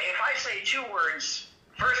 if I say two words,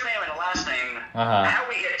 first name and last name, how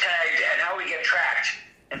we get tagged and how we get tracked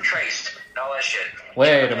and traced and all that shit.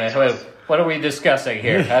 Wait a minute. What are we discussing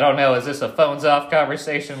here? I don't know. Is this a phones off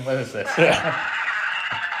conversation? What is this?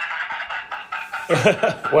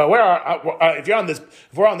 Well, if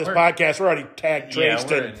we're on this podcast, we're already tagged,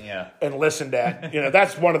 traced, and listened at.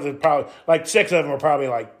 That's one of the probably like 6 of them are probably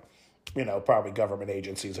like, probably government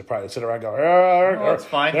agencies that probably sit around and go, it's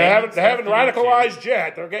fine. They haven't radicalized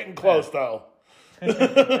yet. They're getting close though. I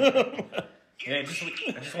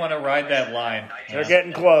just want to ride that line. They're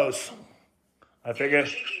getting close. I figure.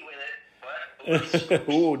 Jiggy with it.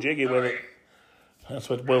 Ooh, jiggy with it. That's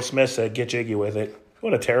what Will Smith said. Get jiggy with it.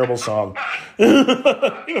 What a terrible song.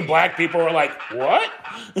 Even black people are like, what?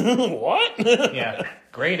 What? Yeah.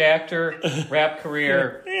 Great actor, rap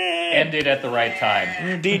career, ended at the right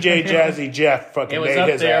time. DJ Jazzy Jeff fucking It was made up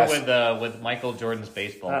his there ass. with Michael Jordan's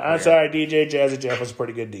baseball career. I'm sorry, DJ Jazzy Jeff was a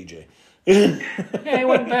pretty good DJ. Yeah, he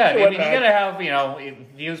wasn't bad. He wasn't you bad. gotta have,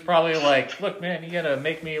 he was probably like, look, man, you gotta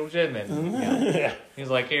make me legitimate. He's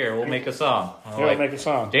like, here, we'll make a song. We'll make a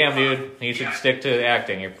song. Damn, dude, you should stick to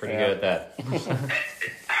acting. You're pretty good at that. There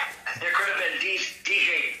could have been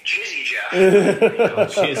DJ Jizzy Jeff.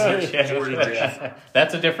 Jizzy Jeff.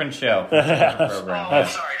 That's a different show. Program. Oh,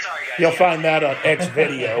 sorry, guys. You'll find that on X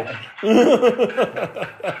video.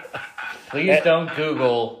 Please don't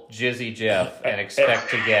Google Jizzy Jeff and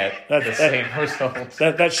expect to get the same results.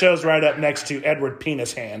 That show's right up next to Edward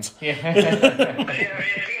Penis Hands. Yeah.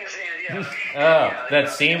 Yeah. That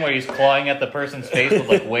scene where he's clawing at the person's face would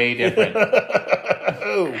look way different.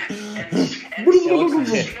 Oh.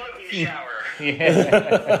 Yeah.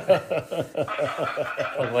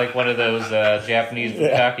 Look like one of those Japanese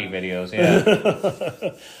bukkake videos, yeah.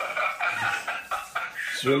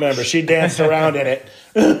 Just remember, she danced around in it.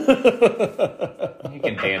 You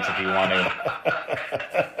can dance if you want to.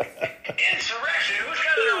 Insurrection. Who's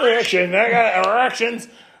got an erection? Erection. I got erections.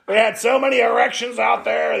 We had so many erections out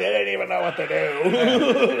there, they didn't even know what to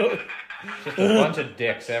do. Just a bunch of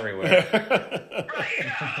dicks everywhere. Right,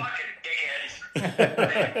 fucking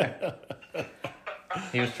dickheads.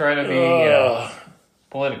 He was trying to be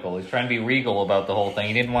political. He's trying to be regal about the whole thing.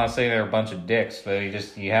 He didn't want to say they're a bunch of dicks, but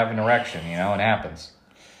you have an erection, it happens.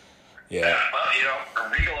 Yeah. Well,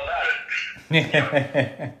 regal about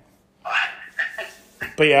it.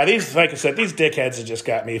 But yeah, these dickheads have just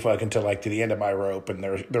got me fucking to the end of my rope, and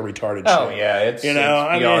they're retarded. Oh shit. yeah, it's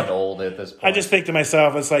beyond old at this point. I just think to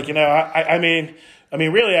myself, it's like I mean,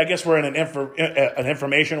 really, I guess we're in an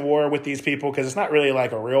information war with these people because it's not really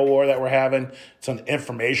like a real war that we're having. It's an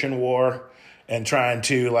information war and trying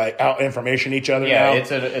to out information each other. Yeah, now.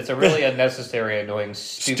 it's a really unnecessary, annoying,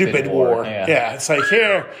 stupid war. Yeah. Yeah, it's like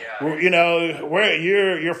here,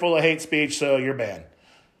 you're full of hate speech, so you're banned.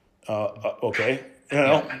 Okay.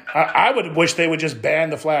 I would wish they would just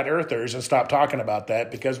ban the flat earthers and stop talking about that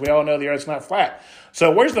because we all know the earth's not flat.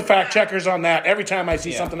 So where's the fact checkers on that every time I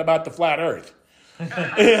see something about the flat earth?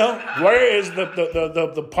 Where is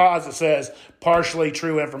the pause that says partially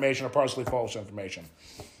true information or partially false information?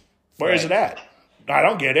 Where is it at? I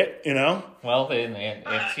don't get it, Well,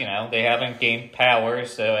 it's they haven't gained power,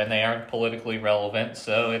 and they aren't politically relevant,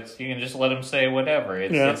 so you can just let them say whatever.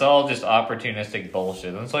 It's all just opportunistic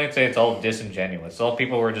bullshit. That's why I'd say it's all disingenuous. All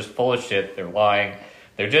people who are just full of shit. They're lying.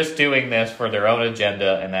 They're just doing this for their own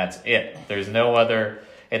agenda, and that's it. There's no other.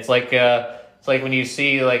 It's like when you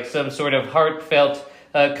see some sort of heartfelt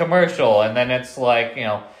commercial, and then it's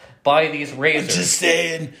buy these razors. I'm just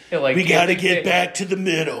saying, we got to get back to the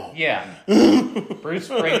middle. Yeah. Bruce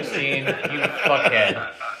Springsteen, you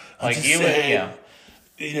fuckhead.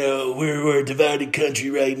 We're a divided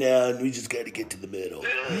country right now, and we just got to get to the middle.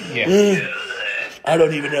 Yeah. I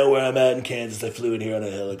don't even know where I'm at in Kansas. I flew in here on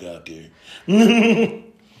a helicopter.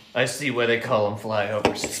 I see why they call them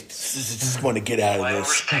flyovers. Just want to get out of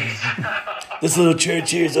this. This little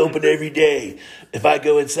church here is open every day. If I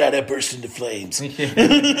go inside, I burst into flames. Born to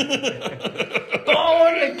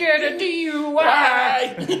get a DUI.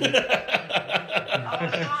 Guys, I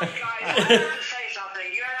have to say something.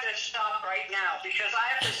 You have to stop right now because I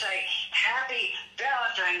have to say Happy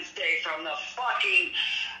Valentine's Day from the fucking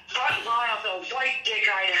front line of the white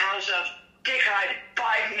dick-eyed house of dick-eyed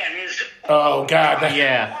Biden and his... Oh, God.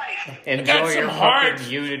 Yeah. Enjoy your fucking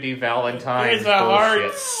Unity Valentine's Here's the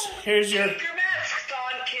hearts. Here's your... Keep your masks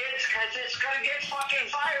on, kids, because it's going to get fucking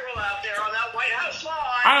viral out there on that White House lawn.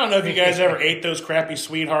 I don't know if you guys ever ate those crappy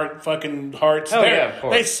sweetheart fucking hearts. Oh, yeah, of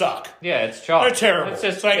course. They suck. Yeah, it's chalk. They're terrible. It's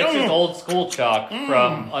just old school chalk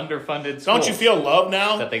from underfunded schools. Don't you feel love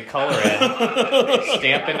now? That they color in,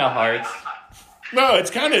 stamp into hearts. No,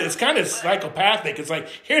 it's kind of psychopathic. It's like,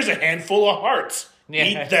 here's a handful of hearts. Yeah.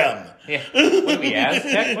 Eat them. Yeah. What are we,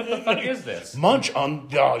 Aztec? What the fuck is this? Munch on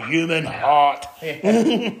the human heart.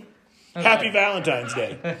 Yeah. Happy Valentine's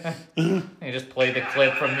Day. You just play the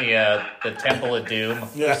clip from the Temple of Doom.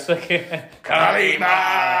 Yeah. Just like, Kalima!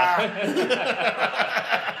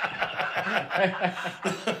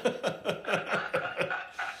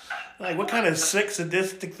 Like, what kind of sick,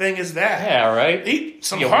 sadistic thing is that? Yeah, right? Eat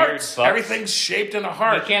some You hearts. weird fucks. Everything's shaped in a You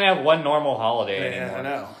heart. can't have one normal holiday Yeah, anymore. I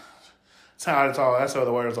know. That's how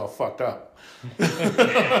the world's all fucked up.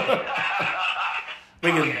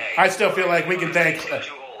 I still feel like we can thank.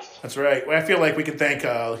 That's right. I feel like we can thank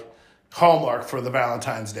Hallmark for the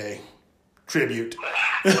Valentine's Day tribute.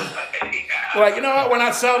 Like, you know what? We're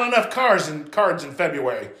not selling enough cards in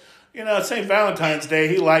February. You know, St. Valentine's Day,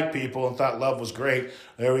 he liked people and thought love was great.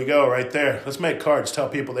 There we go, right there. Let's make cards. Tell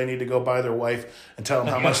people they need to go buy their wife and tell them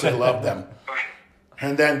how much they love them.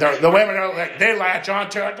 And then the women are like, they latch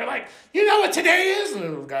onto it. They're like, you know what today is?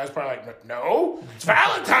 And the guy's probably like, no, it's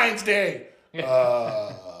Valentine's Day.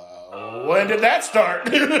 When did that start?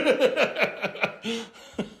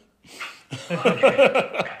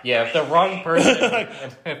 Yeah, if the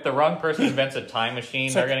wrong person invents a time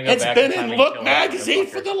machine, they're gonna go It's back. been in time in and Look kill magazine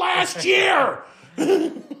for the last year.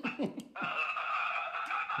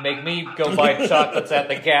 Make me go buy chocolates at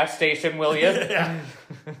the gas station, will you? Yeah.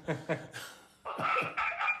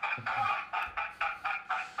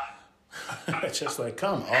 It's just like,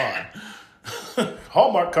 come on.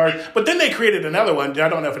 Hallmark card. But then they created another one. I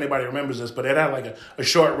don't know if anybody remembers this, but it had like a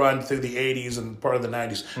short run through the 80s and part of the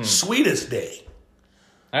 90s. Sweetest Day.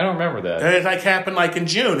 I don't remember that. And it like happened like in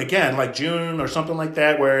June, again, like June or something like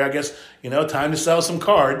that, where I guess, time to sell some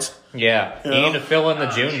cards. Yeah, you need to fill in the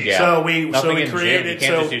June gap. So we Nothing in created. June.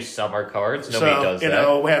 You can't just do summer cards. Nobody does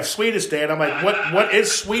that. We have Sweetest Day, and I'm like, what is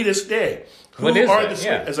Sweetest Day? What is that? The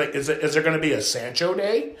Yeah. is there going to be a Sancho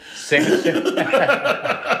Day?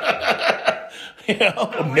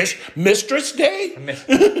 Mistress Day? I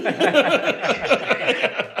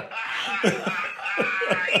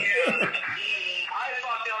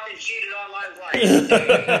fucked up and cheated on my wife.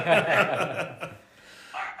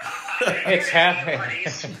 It's happy.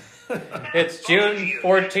 It's June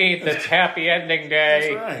 14th. It's Happy Ending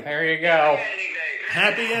Day. That's right. There you go.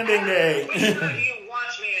 Happy Ending Day. He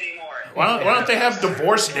wants me anymore. Why don't they have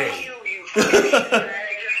Divorce Day? You fucking bag.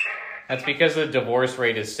 That's because the divorce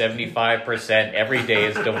rate is 75%. Every day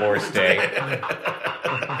is divorce day.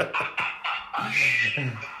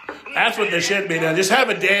 That's what they should be done. Just have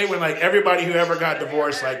a day when like everybody who ever got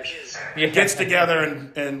divorced gets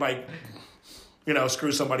together and like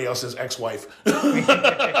screw somebody else's ex-wife. You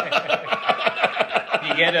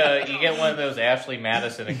get one of those Ashley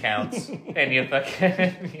Madison accounts, and you go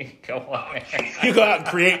on there. You go out and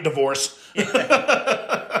create divorce. This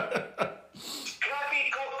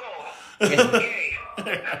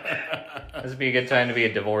would be a good time to be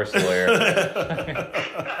a divorce lawyer.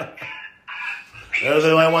 Those are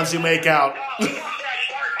the only ones who make out.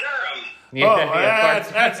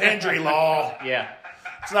 That's injury law. Yeah,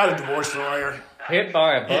 it's not a divorce lawyer. Hit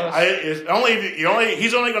by a bus.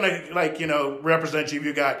 He's only going to represent you if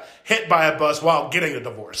you got hit by a bus while getting a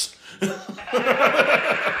divorce. I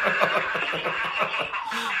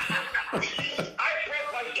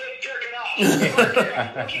broke my dick jerking off.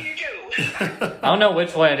 What can you do? I don't know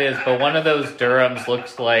which one it is, but one of those Durhams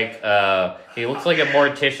looks like he looks like a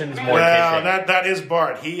mortician's mortician. Well, that is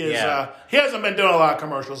Bart. He is. Yeah. He hasn't been doing a lot of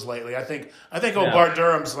commercials lately. I think old Bart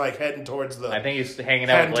Durham's like heading towards the. I think he's hanging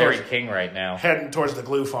out with Larry King right now. Heading towards the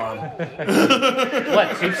glue farm.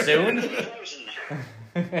 What? Too soon?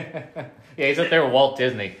 Yeah, he's up there with Walt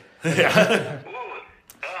Disney. Yeah.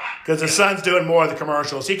 Because his son's doing more of the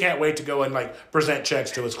commercials. He can't wait to go and present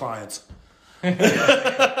checks to his clients. In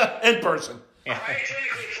person. Yeah.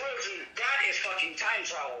 Scientifically proven, that is fucking time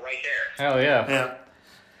travel right there. Oh yeah. Yeah.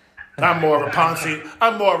 I'm more of a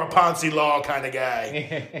Ponzi law kind of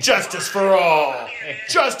guy. Justice for all.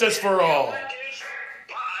 Justice for all. I've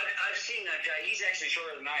seen that guy. He's actually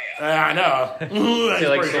shorter than I am. I know. Is he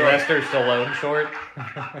like Sylvester Stallone short?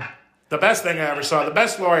 The best thing I ever saw, the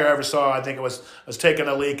best lawyer I ever saw, I think it was taking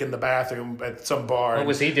a leak in the bathroom at some bar. What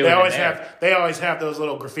was he doing? They always have those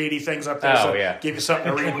little graffiti things up there. Oh, yeah. Give you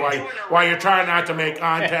something to read while you're trying not to make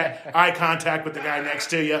eye contact with the guy next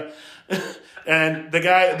to you. And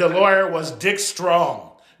the lawyer was Dick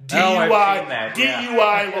Strong,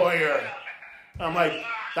 DUI lawyer. I'm like,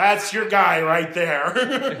 that's your guy right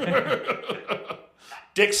there,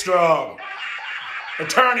 Dick Strong,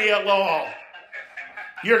 attorney at law.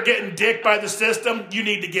 You're getting dick by the system. You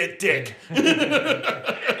need to get dick.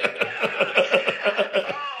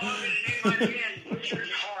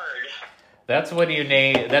 That's when you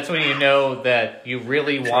know that you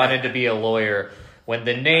really wanted to be a lawyer. When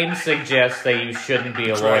the name suggests that you shouldn't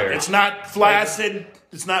be a lawyer. Right. It's not flaccid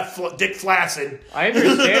It's not Dick Flaccid. I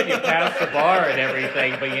understand you passed the bar and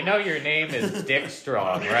everything, but you know your name is Dick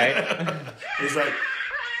Strong, right? He's like,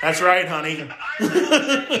 that's right, honey.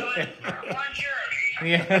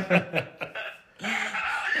 Yeah.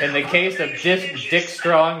 In the case of Dick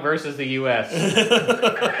Strong versus the U.S.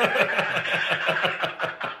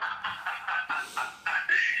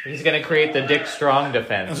 He's going to create the Dick Strong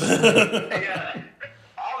defense. Yeah.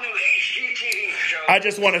 All new HGTV show. I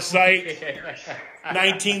just want to cite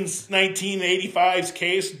 1985's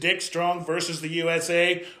case, Dick Strong versus the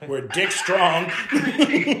USA, where Dick Strong...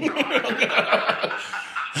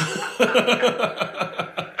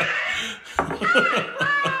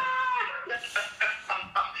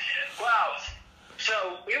 Wow. So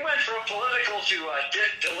we went from political to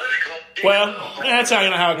political. Well, that's how you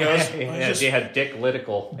know how it goes. You had Dick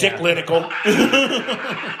Litical. Dick Litical. Who's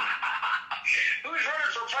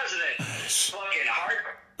running for president?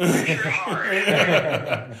 Fucking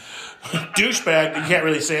hard. Douchebag. You can't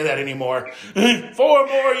really say that anymore. 4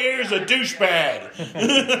 more years of douchebag.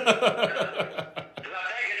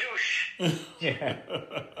 Yeah.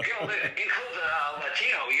 Include the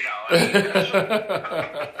Latino,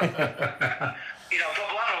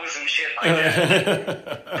 poblanos and shit like that.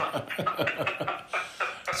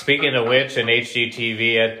 Speaking of which, in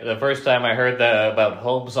HGTV, the first time I heard about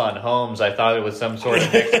Homes on Homes, I thought it was some sort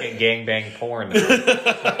of Mexican gangbang porn.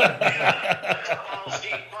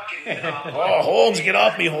 Oh, Holmes, get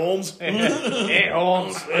off me, Holmes. Hey,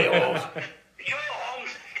 Holmes. Hey, Holmes. Yo,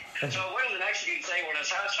 Holmes. So what did the next dude say when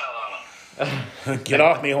his house fell on him? Get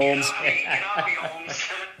off me, Holmes. Get off me, Holmes.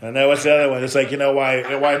 And then what's the other one? It's like,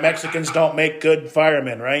 why Mexicans don't make good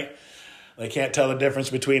firemen, right? They can't tell the difference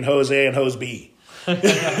between Jose and Hose B.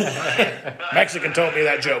 Mexican told me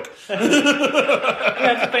that joke.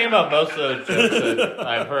 That's the thing about most of those jokes that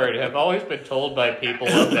I've heard have always been told by people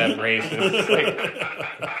of that race.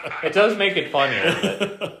 It does make it funnier,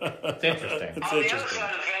 but it's interesting. On the other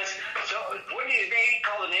side of the fence, so what do you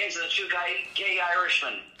call the names of the two gay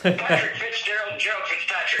Irishmen? Patrick Fitzgerald and Gerald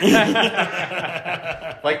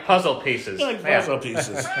Fitzpatrick. Like puzzle pieces. Like puzzle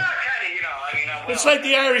pieces. Well, kind of, It's like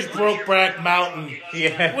the Irish Brokeback Mountain.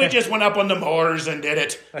 Yeah. We just went up on the moors and did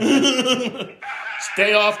it.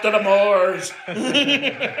 Stay off to the moors. What's the difference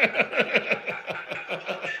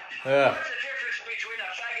between a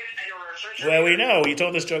faggot and a refrigerator? Well, we know. You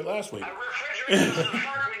told this joke last week. A refrigerator is the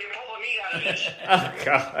part when you pull the meat out of it. Oh,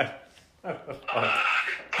 God. Oh,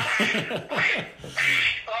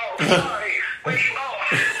 sorry. Wait,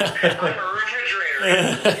 I'm a refrigerator.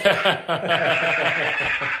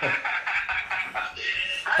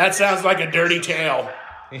 That sounds like a dirty tale.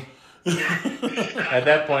 At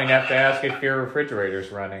that point, you have to ask if your refrigerator's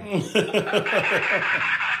running. What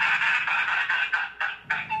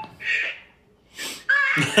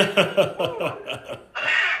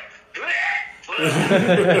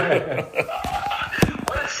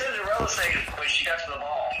did Cinderella say when she got to the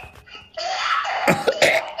ball?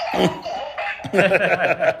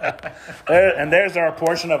 And there's our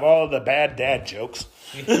portion of all of the bad dad jokes.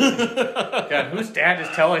 God, whose dad is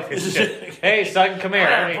telling this shit? Hey, son, come here.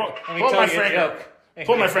 Let me tell you a joke.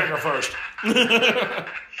 Pull my finger first.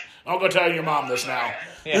 I'll go tell your mom this now.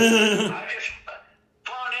 Yeah. I just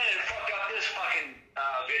phone in and fuck up this fucking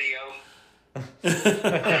video.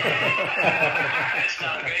 It's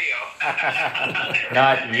not a video.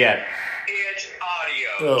 Not yet. It's audio.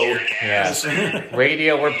 Oh, Yes.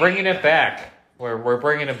 Radio, we're bringing it back. We're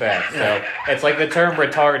bringing it back. So it's like the term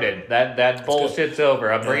retarded. That bullshit's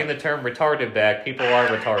over. I'm bringing the term retarded back. People are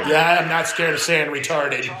retarded. Yeah, I'm not scared of saying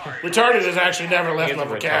retarded. Retarded has actually never left my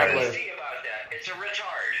vocabulary. See about that. It's a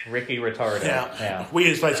retard. Ricky retarded. Yeah. We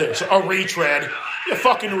just like to say, a retread. You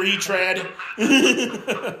fucking retread.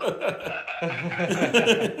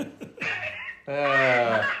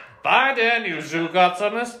 Biden, you two got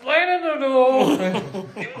some explaining to do.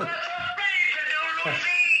 You got some things to do,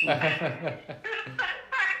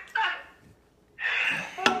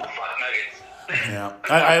 Yeah,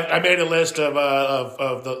 I made a list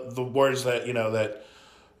of the words that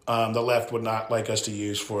the left would not like us to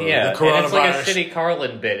use for the coronavirus. And it's like a shitty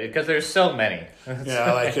Carlin bit because there's so many.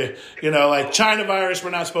 Yeah, like China virus we're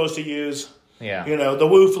not supposed to use. Yeah, the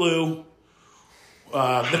Wu flu,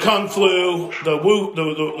 the Kung flu, the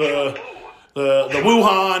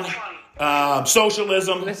Wuhan,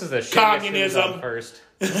 socialism, this is the communism, first.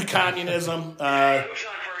 Communism, China.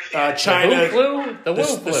 China, the Wu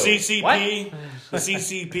flu, the CCP, what? the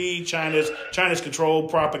CCP, China's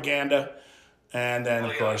controlled propaganda, and then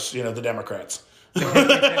of course the Democrats.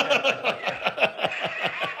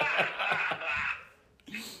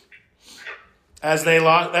 As they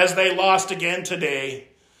lost again today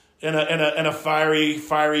in a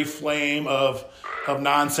fiery flame of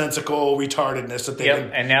nonsensical retardedness that they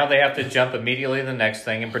and now they have to jump immediately to the next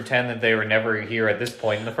thing and pretend that they were never here at this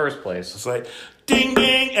point in the first place. It's like, ding,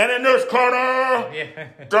 ding, and in this corner,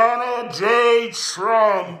 Donald J.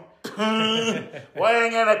 Trump,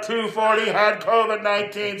 weighing in at 240, had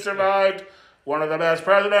COVID-19, survived. One of the best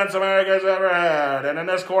presidents America's ever had. And in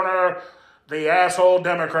this corner, the asshole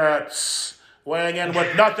Democrats, weighing in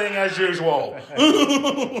with nothing as usual.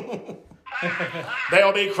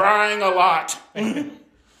 They'll be crying a lot.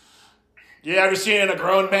 You ever seen a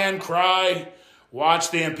grown man cry?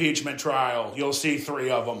 Watch the impeachment trial. You'll see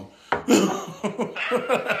 3 of them.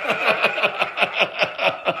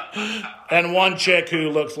 And one chick who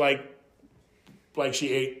looks like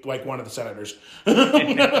she ate like one of the senators.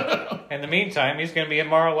 In the meantime, he's going to be in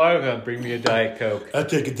Mar-a-Lago and bring me a Diet Coke. I'll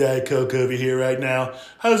take a Diet Coke over here right now.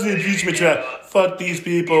 How's the impeachment trial? Fuck these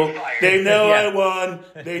people. They know I won.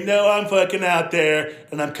 They know I'm fucking out there.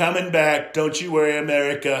 And I'm coming back. Don't you worry,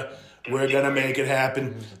 America. We're going to make it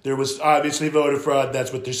happen. There was obviously voter fraud.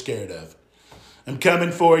 That's what they're scared of. I'm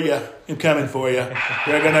coming for you. I'm coming for you.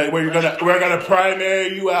 We're gonna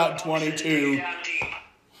primary you out in 22.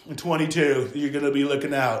 In 22, you're gonna be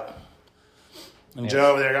looking out. And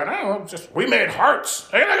Joe over there going, we made hearts.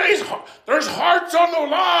 Hey, look at these. There's hearts on the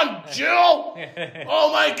lawn, Jill.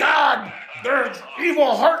 Oh my God, there's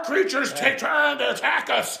evil heart creatures trying to attack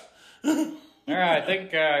us. I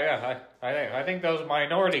think I think those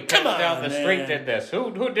minority kids down the street did this.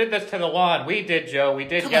 Who did this to the lawn? We did, Joe. We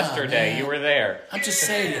did yesterday. You were there. I'm just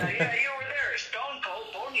saying. Yeah, you were there. Stone Cold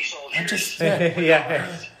Pony Soldier. I'm just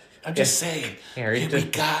saying. I'm just saying. We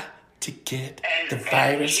got to get the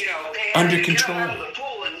virus under control. Get out of the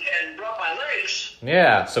pool and rub my legs.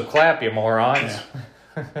 Yeah, so clap, you morons.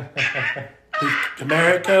 Yeah.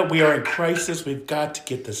 America, we are in crisis. We've got to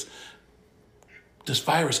get this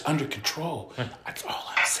virus under control. That's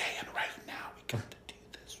all I'm saying right now. We got to do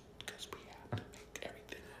this because we have to make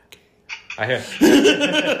everything okay.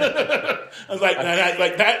 I was like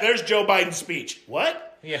that. There's Joe Biden's speech.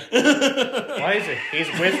 What? Yeah. Why is it? He's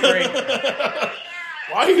whispering.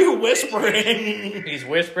 Why are you whispering? He's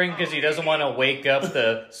whispering because he doesn't want to wake up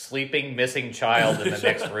the sleeping, missing child in the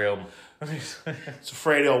next room. He's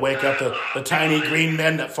afraid he'll wake up the tiny green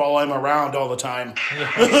men that follow him around all the time.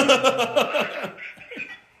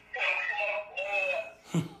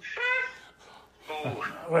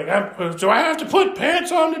 Do I have to put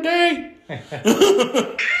pants on today?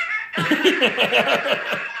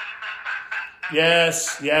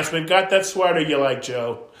 Yes, we've got that sweater you like,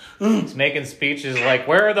 Joe. He's making speeches like,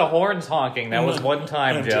 where are the horns honking? That was one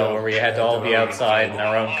time, Joe, where we had to all be outside in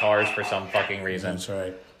our own cars for some fucking reason. That's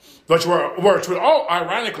right. Which were all,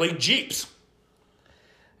 ironically, Jeeps.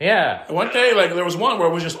 Yeah. One day, there was one where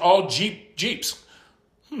it was just all Jeeps.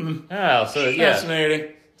 Oh, so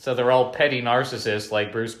fascinating. So they're all petty narcissists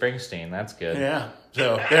like Bruce Springsteen. That's good. Yeah.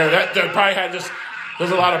 So they probably had just...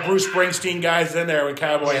 There's a lot of Bruce Springsteen guys in there with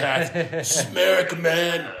cowboy hats. This is America,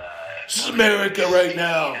 man. This is America right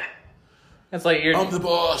now. It's like I'm the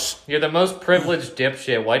boss. You're the most privileged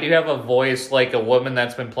dipshit. Why do you have a voice like a woman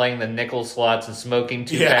that's been playing the nickel slots and smoking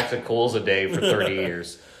 2 packs of Cools a day for 30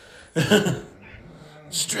 years?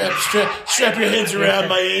 Strap your hands around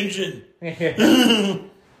my engine.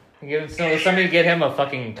 Somebody get him a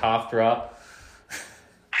fucking cough drop.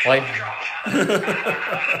 Like...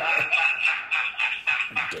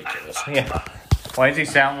 Ridiculous. Yeah. Why does he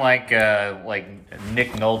sound like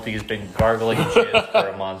Nick Nolte's been gargling jizz for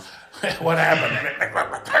a month? What happened?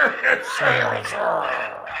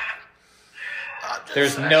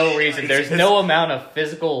 There's no reason. There's no amount of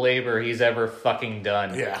physical labor he's ever fuking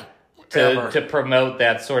done. Yeah. To promote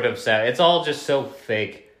that sort of sound. It's all just so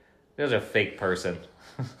fake. There's a fake person.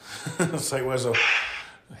 It's like,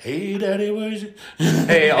 hey, Daddy, where's your...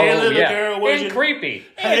 Hey, little girl, where's your... creepy.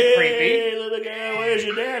 Hey, little girl, where's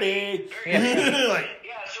your daddy? Yeah,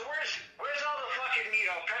 so where's all the fucking,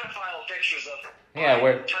 pedophile pictures of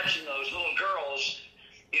we're touching those little girls,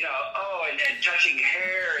 and touching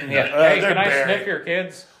hair and... Hey, can I sniff your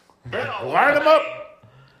kids? Line them up.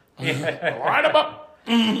 Line them up.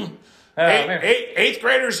 Eighth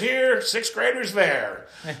graders here, 6th graders there.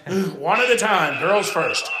 One at a time, girls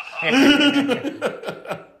first.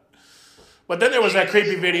 But then there was that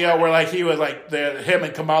creepy video where he was him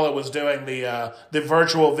and Kamala was doing the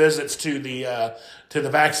virtual visits to the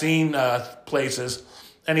vaccine places,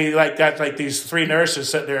 and he got these 3 nurses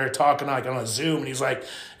sitting there talking on a Zoom, and he's and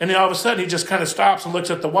then all of a sudden he just kind of stops and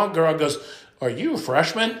looks at the one girl and goes, "Are you a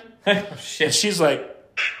freshman?" Shit. And she's like,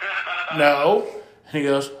 "No," and he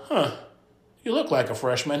goes, "Huh, you look like a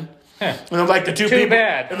freshman." And then, like, the two Too people,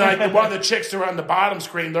 bad. and like one of the chicks are on the bottom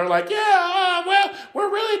screen. They're like, "Yeah, well, we're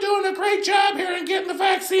really doing a great job here in getting the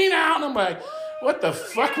vaccine out." And I'm like, "What the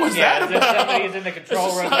fuck was that about?" Somebody's in the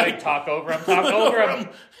control room, like, talk over him.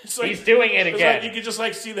 Like, he's doing it again. Like you could just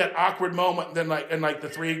like see that awkward moment, and then like the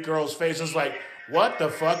three girls' faces, like, "What the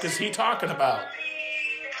fuck is he talking about?"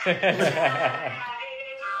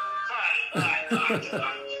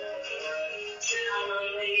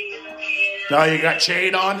 Now you got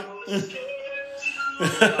Shade on. Sorry,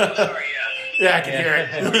 Yeah, I can hear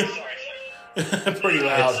it. Pretty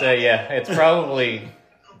loud. It's probably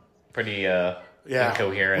pretty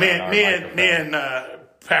incoherent. Me and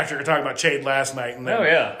Patrick were talking about Chade last night, and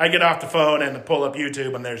then I get off the phone and pull up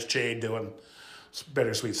YouTube, and there's Chade doing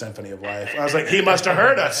Bittersweet Symphony of Life. I was like, he must have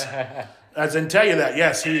heard us. I didn't tell you that.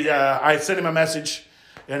 Yes, I sent him a message,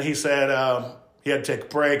 and he said he had to take a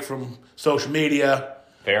break from social media.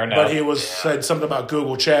 Fair enough. But he said something about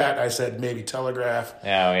Google Chat. I said maybe Telegraph. Oh,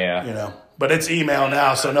 yeah. You know, but it's email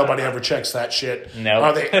now, so nobody ever checks that shit. No.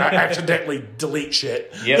 Or they accidentally delete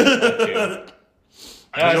shit. Yep, that too.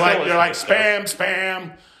 You're like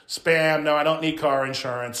spam. No, I don't need car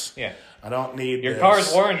insurance. Yeah. I don't need your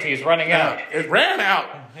car's warranty is running out. It ran out.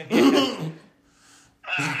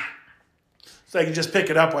 So I can just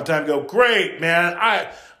pick it up one time and go, great,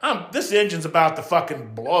 man. This engine's about to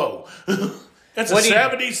fucking blow. It's a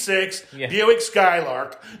 76 Buick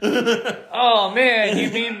Skylark. Oh, man, you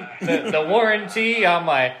mean the warranty on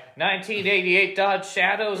my 1988 Dodge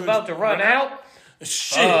Shadow is about to run out?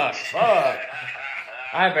 Shit. Fuck.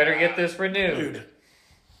 I better get this renewed.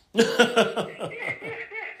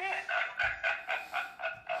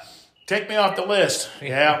 Take me off the list.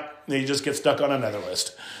 Yeah. You just get stuck on another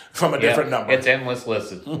list from a different number. It's endless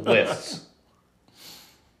lists.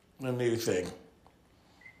 A new thing.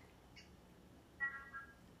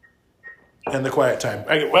 And the quiet time.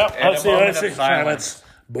 Let's see. Silence.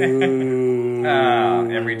 Boo.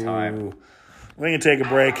 Every time. We can take a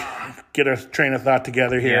break. Get our train of thought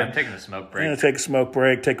together here. Yeah, I'm taking a smoke break. I'm going to take a smoke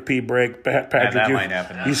break, take a pee break. Patrick, that might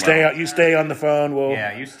happen. You stay on the phone.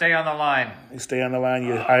 You stay on the line. You stay on the line,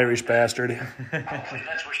 you Irish bastard.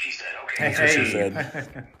 That's what she said. Okay. That's what she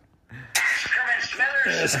said.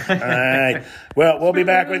 Yes. All right. Well, we'll be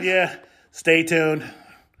back with you. Stay tuned.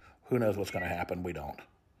 Who knows what's going to happen? We don't.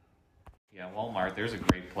 Yeah, Walmart. There's a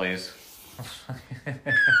great place.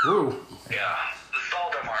 Ooh. Yeah.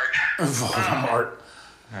 Voldemort.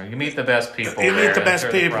 You meet the best people. You meet the best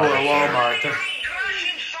people at Walmart.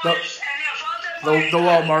 The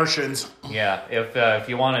Walmartians. Yeah, if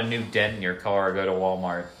you want a new dent in your car, go to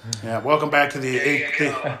Walmart. Yeah, welcome back to the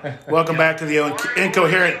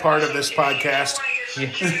incoherent part of this podcast.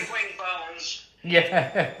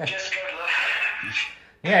 Yeah.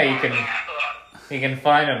 Yeah, you can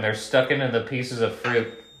find them. They're stuck into the pieces of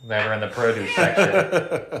fruit that are in the produce section.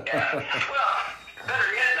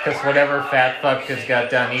 Because whatever fat fuck has got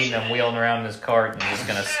done eating them, wheeling around in his cart, and he's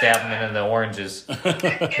gonna stab them into the oranges. Yeah.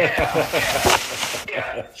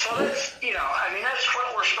 So that's, that's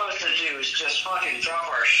what we're supposed to do, is just fucking drop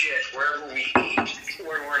our shit wherever we eat,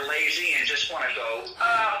 where we're lazy and just want to go,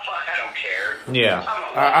 fuck, I don't care. Yeah.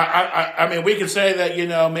 I mean, we could say that,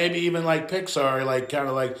 maybe even like Pixar, kind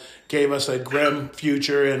of gave us a grim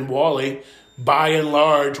future in WALL-E, by and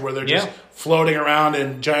large, where they're just floating around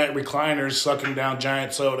in giant recliners, sucking down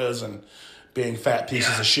giant sodas and being fat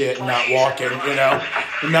pieces of shit and not walking,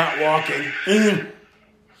 not walking.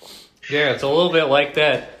 Yeah, it's a little bit like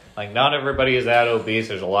that. Like, not everybody is that obese.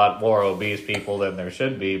 There's a lot more obese people than there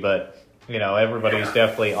should be, but, everybody's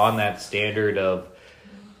definitely on that standard of,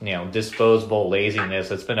 disposable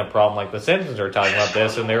laziness. It's been a problem. Like, The Simpsons are talking about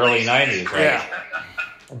this in the early 90s, right? Yeah.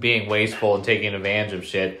 Being wasteful and taking advantage of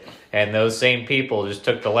shit. And those same people just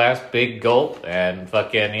took the last big gulp and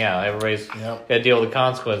fucking, everybody's got to deal with the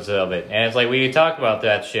consequences of it. And it's like, we talk about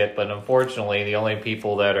that shit, but unfortunately, the only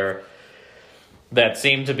people that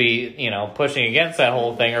seem to be, pushing against that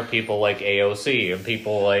whole thing are people like AOC and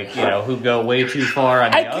people like, who go way too far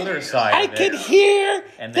on the other side of it. I could hear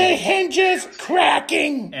the hinges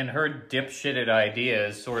cracking. And her dipshitted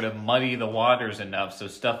ideas sort of muddy the waters enough so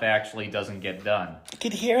stuff actually doesn't get done. I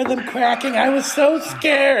could hear them cracking. I was so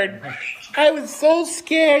scared. I was so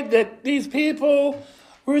scared that these people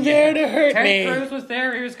were there to hurt me. Ted Cruz was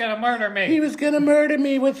there. He was going to murder me. He was going to murder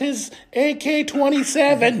me with his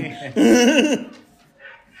AK-27.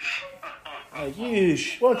 Why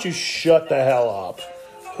don't you shut the hell up?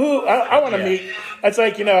 I want to meet. It's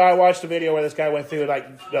like, I watched a video where this guy went through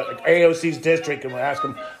AOC's district and asked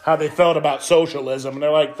them how they felt about socialism. And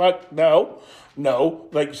they're like, fuck, no.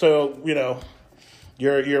 Like, so,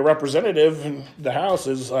 your representative in the House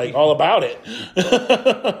is like all about it.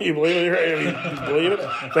 You believe it? You believe it?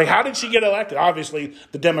 Like, how did she get elected? Obviously,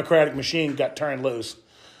 the Democratic machine got turned loose.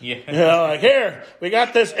 Yeah. You know, like, here, we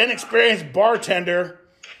got this inexperienced bartender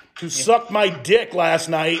who sucked my dick last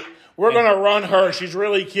night. We're going to run her. She's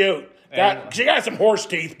really cute. She got some horse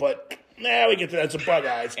teeth, but we get that. Some bug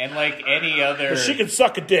eyes. And like any other... But she can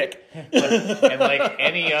suck a dick. And like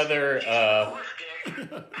any other...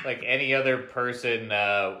 like any other person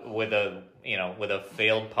with a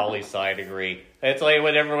failed poli-sci degree. It's like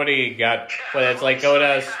when everybody got... When it's like going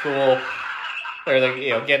out of school... Or like,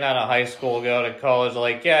 getting out of high school, going to college,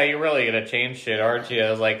 like, yeah, you're really going to change shit, aren't you? I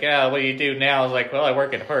was like, yeah, what do you do now? I was like, well, I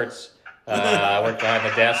work at Hertz. I work behind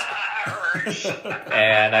the desk.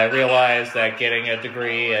 And I realized that getting a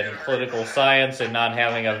degree in political science and not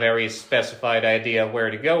having a very specified idea of where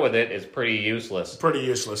to go with it is pretty useless. Pretty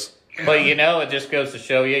useless. But, it just goes to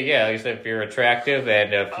show you, if you're attractive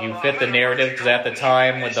and if you fit the narrative, because at the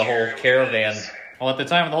time with the whole caravan,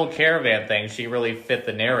 thing, she really fit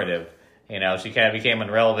the narrative. She kind of became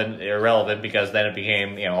irrelevant because then it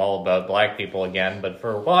became, all about black people again. But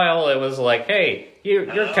for a while, it was like, hey, you're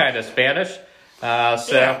kind of Spanish. How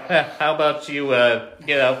about you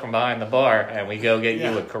get out from behind the bar and we go get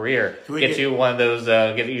you a career? Get you one of those,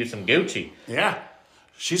 get you some Gucci. Yeah.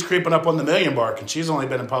 She's creeping up on the million mark, and she's only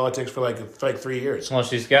been in politics for like 3 years. Well,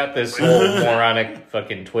 she's got this whole moronic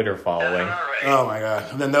fucking Twitter following. Oh, my God.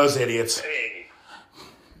 And then those idiots.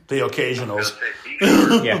 The occasionals.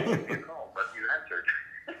 Yeah.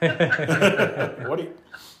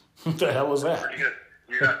 What the hell was that? Pretty good.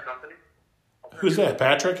 You got company? Who's that,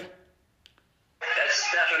 Patrick? That's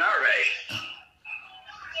Stephen Arve.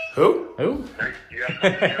 Who? You got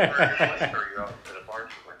company over at your place, or you out to the bar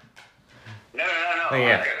somewhere? No. Oh,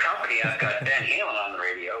 yeah. I've got company. I've got Van Halen on the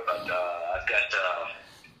radio, but I've got...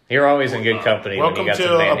 You're always in good company Welcome when you got to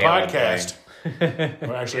some Van a Halen podcast.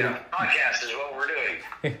 We're actually... podcast is what we're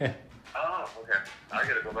doing. Oh, okay. I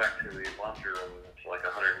gotta go back to the laundry room. It's like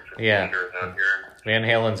 150 Yeah. meters out here. Van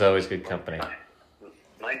Halen's always good company.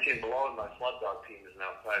 19 below, and my sled dog team is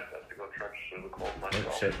outside, so I have to go trudge through the cold myself.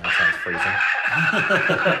 Oh, shit, that sounds freezing.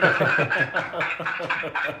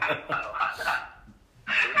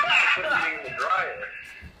 Put me in the dryer.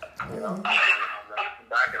 I'm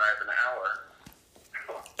back and I have an hour.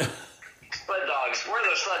 Sled dogs. Where are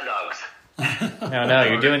those sled dogs? No,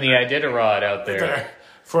 you're doing the Iditarod out there.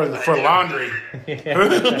 For laundry. They ran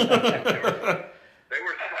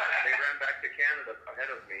back to Canada ahead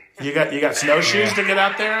of me. You got snowshoes to get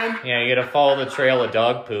out there in? Yeah, you gotta follow the trail of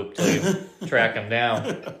dog poop till you track them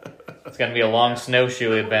down. It's gonna be a long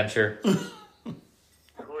snowshoe adventure. Who is this,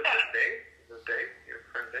 Dave? Is this Dave? Your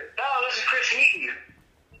friend Dave? No, this is Chris Heaton.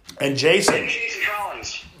 And Jason. Jason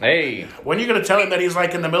Collins. Hey. When are you going to tell him that he's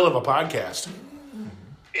like in the middle of a podcast?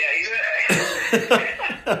 Yeah, he's...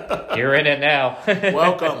 You're in it now.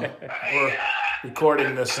 Welcome. We're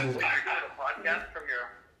recording this. Are you doing a podcast from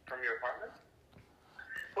your apartment?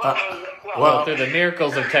 Well, through the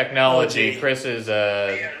miracles of technology, Chris is...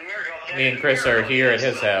 me and Chris are here at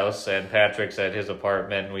his house, and Patrick's at his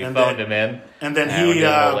apartment, and we phoned him in. And then he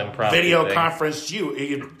video conferenced you.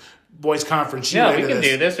 He voice conference you. Yeah, we can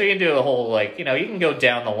do this. We can do a whole, you can go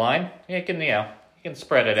down the line. You can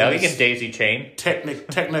spread it out. You can daisy chain.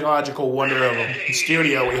 Technological wonder of a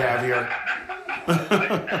studio we have here. I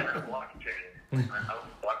never blockchain. I was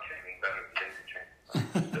blockchaining better than daisy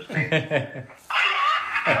chain. Just me.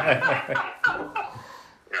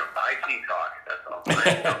 IT talk, that's all.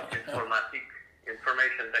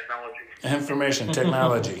 Information technology. Information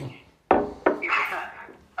technology.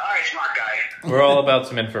 All right, smart guy. We're all about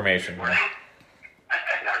some information.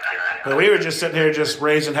 But we were just sitting here just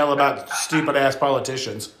raising hell about stupid ass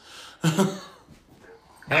politicians. As you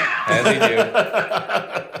do. I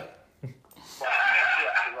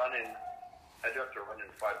do have to run in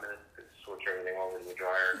 5 minutes to switch everything over to the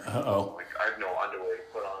dryer. Uh-oh. I have no underwear to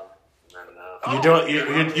put on. And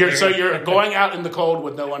then, So you're going out in the cold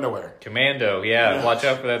with no underwear. Commando, yeah. Watch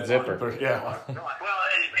out for that zipper. Yeah. no, Well,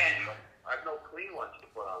 and I have no clean ones to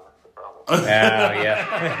put on. That's the problem. Oh, yeah.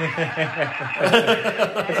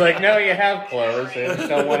 It's like, no, you have clothes. They just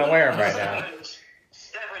don't want to wear them right now.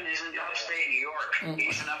 Stephen is in upstate New York.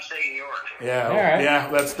 He's in upstate New York. Yeah. All right. Yeah.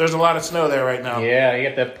 There's a lot of snow there right now. Yeah, you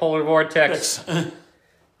get that polar vortex. Oh,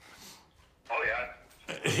 yeah.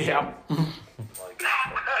 Yeah.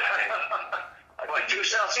 What, 2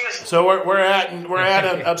 Celsius? So we're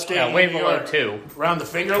at upstate Yeah, way New below York. 2. Around the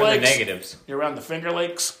Finger From the Lakes. negatives. You're around the Finger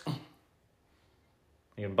Lakes.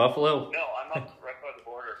 You in Buffalo? No, I'm up right by the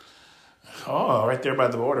border. Oh, right there by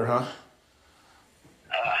the border, huh?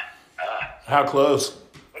 How close?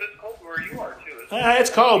 But it's cold where you are, too, isn't It's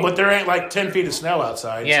cold, but there ain't like 10 feet of snow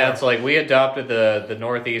outside. Yeah, so. it's like we adopted the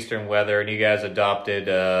northeastern weather, and you guys adopted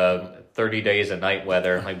 30 days of night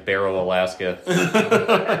weather, like Barrow, Alaska.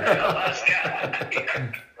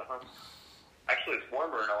 Actually, it's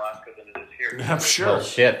warmer in Alaska than it is here. I'm sure. Well,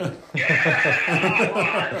 shit. I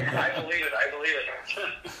believe it.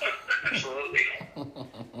 Absolutely.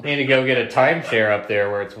 Need to go get a timeshare up there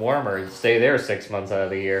where it's warmer and stay there 6 months out of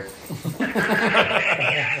the year.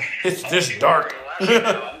 It's just dark.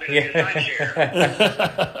 Well,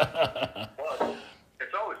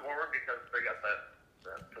 it's always warmer because they got that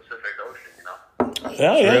Pacific Ocean, you know?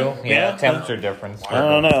 Yeah, True. Yeah, temperature difference. I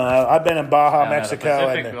don't know. I've been in Baja, Mexico. The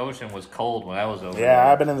Pacific Ocean was cold when I was over there.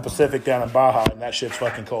 Yeah, I've been in the Pacific down in Baja, and that shit's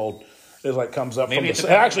fucking cold. It like comes up Maybe from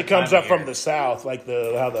it it actually depends on comes the up time from of the south, like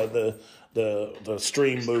how the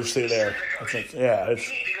stream moves through there. I think, yeah, it's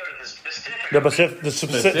You need to go to the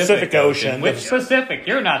Pacific Ocean. Which Pacific?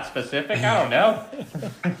 You're not specific. I don't know.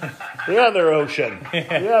 The other ocean.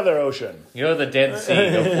 The other ocean. You know the Dead Sea.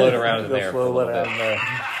 Go float around in Go there for a float little around bit. there.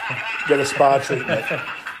 Get a spa treatment.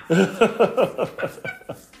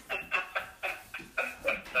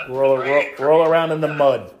 roll around in the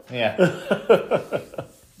mud. Yeah.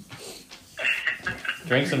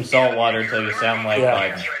 Drink some salt water until you sound like Yeah.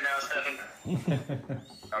 Biden. right now, Stephen.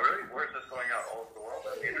 Oh, really? Where's this going out? All over the world?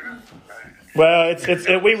 On the internet?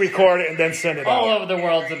 Well, we record it and then send it All out. over the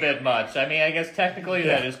world's a bit much. I mean, I guess technically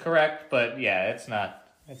that is correct, but yeah, it's not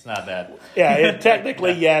that Yeah,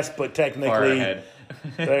 technically yes, but far technically ahead.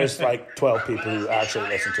 there's like 12 people who actually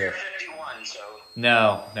listen to it. 51, so.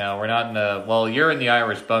 No, we're not in the. Well, you're in the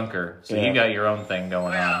Irish bunker, so Yeah. you got your own thing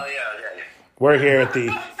going Well, on. yeah. We're here at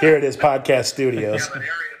his podcast studios. Yeah, but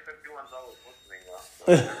Area 51's always listening,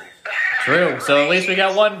 though. So True. So at least we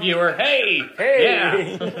got one viewer. Hey, yeah,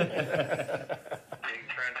 being translated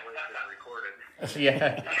and recorded.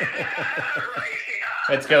 yeah. Right,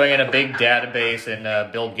 It's going in a big database in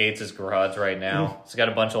Bill Gates' garage right now. It's got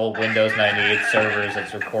a bunch of old Windows 98 servers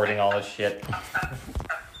that's recording all this shit.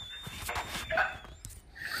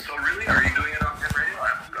 So really, are you doing it on ham radio? I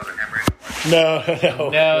haven't got a ham radio. No.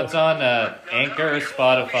 No, it's on Anchor,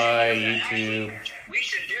 Spotify, YouTube, We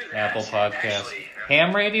should do that. Apple Podcasts. Actually.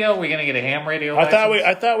 Ham radio? We gonna get a ham radio? I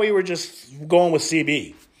license? thought we were just going with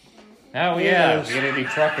CB. Oh yeah, we're gonna be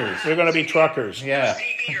truckers. We're gonna be truckers. Yeah.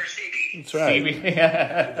 CB or CB? That's right.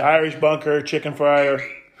 Yeah. Irish bunker, chicken fryer.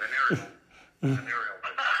 Venereal.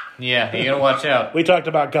 Yeah, you gotta watch out. We talked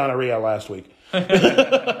about gonorrhea last week.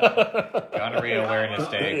 Gonorrhea Awareness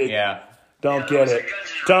Day. Yeah. Don't get it.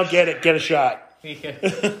 Don't get it. Get a shot. Yeah.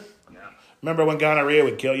 Remember when gonorrhea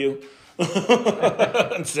would kill you?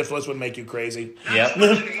 And syphilis would make you crazy. Yep.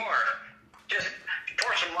 Not anymore. Just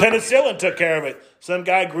pour some Penicillin took care of it. Some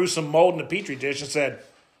guy grew some mold in a petri dish and said,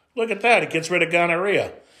 "Look at that. It gets rid of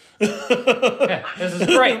gonorrhea. This is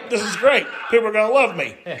great. This is great. People are going to love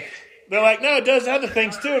me." They're like, "No, it does other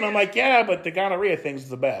things too." And I'm like, "Yeah, but the gonorrhea thing's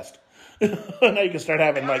the best." Now you can start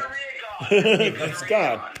having like, it's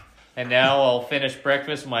gone. And now I'll finish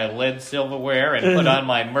breakfast, my lead silverware, and put on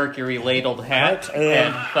my mercury ladled hat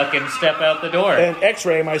and fucking step out the door. And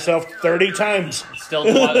x-ray myself 30 times. Still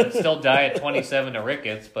die at 27 to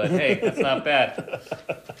rickets, but hey, that's not bad.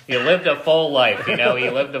 You lived a full life, you know.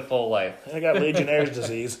 You lived a full life. I got Legionnaire's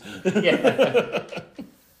disease. Yeah.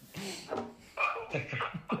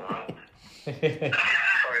 Sorry,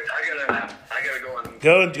 I gotta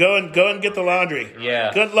go and Go and get the laundry.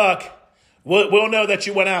 Yeah. Good luck. We'll know that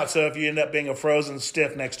you went out. So if you end up being a frozen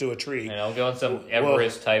stiff next to a tree, And I'll go on some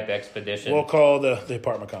Everest type expedition. we'll call the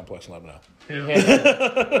apartment complex and let them know.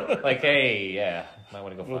 Yeah. Like, hey, yeah, might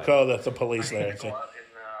want to go. We'll find call the police there. And say,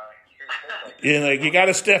 in here in you got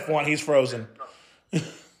a stiff one. He's frozen. Yeah,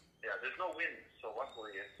 there's no wind, so luckily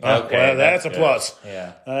it's Okay, Well, that's a good. plus.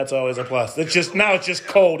 Yeah. That's always a plus. It's just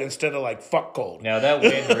cold instead of like fuck cold. No, that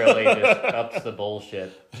wind really just ups the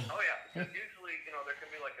bullshit. Oh yeah, because usually, there can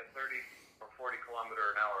be like a 30 or 40 kilometer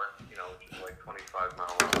an hour, which is like 25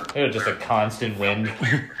 mile an hour. It was just a constant wind.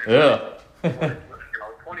 Ugh.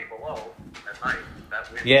 20 below at night,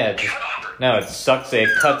 that wind. Yeah. No, it sucks. It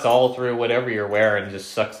cuts all through whatever you're wearing and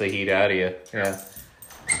just sucks the heat out of you. Yeah.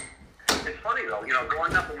 It's funny though,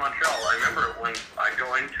 growing up in Montreal, I remember when I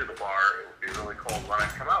go into the bar, it would be really cold. When I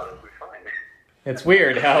come out, it would be fine. It's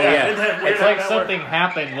weird how, isn't that weird it's how like that something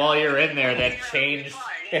happened while you're in there that changed.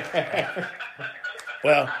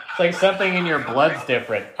 Well, It's like something in your blood's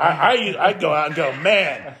different I go out and go,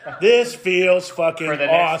 man, this feels fucking for the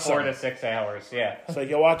next awesome. 4 to 6 hours. Yeah. So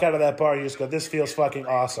you walk out of that bar, you just go, this feels fucking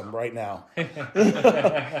awesome right now.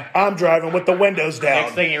 I'm driving with the windows down.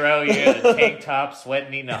 Next thing you know, you're in a tank top,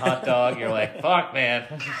 sweating, eating a hot dog. You're like, fuck, man.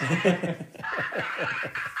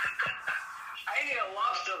 I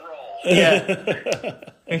Yeah.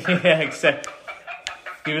 Yeah, except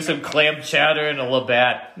give us some clam chowder and a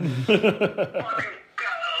Labatt. Fucking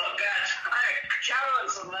chowder and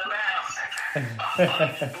some Labatt.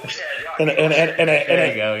 There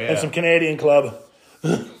you go, yeah. And some Canadian Club.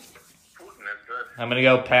 Putin is good. I'm gonna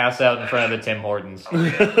go pass out in front of the Tim Hortons.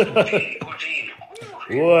 Poutine.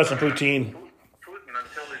 Whoa, some poutine. Putin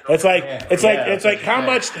until he's It's like how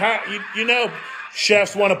much you know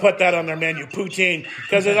chefs want to put that on their menu, poutine,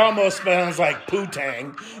 because it almost sounds like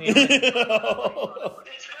poutang. It's been a long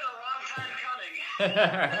time coming.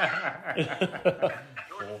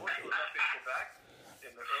 George Bush was up in Quebec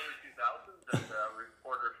in the early 2000s, and a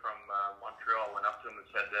reporter from Montreal went up to him and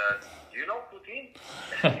said, "Do you know poutine?"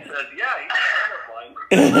 And he said, "Yeah, he's a friend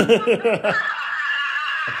of mine."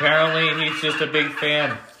 Apparently, he's just a big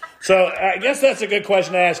fan. So I guess that's a good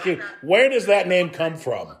question to ask you. Where does that name come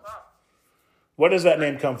from? Where does that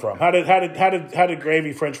name come from? How did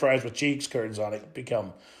gravy French fries with cheese curds on it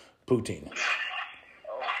become poutine?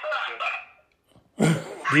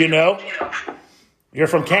 Do you know? You're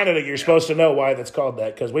from Canada. You're supposed to know why that's called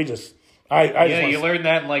that, because we just. You learned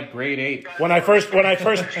that in like grade 8. When I first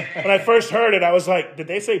heard it, I was like, did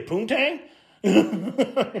they say poontang?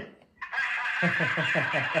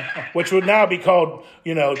 Which would now be called,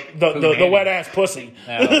 the wet ass pussy. Oh,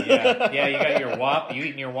 yeah. Yeah, you got your wop. You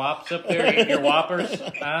eating your wops up there? Eating your whoppers?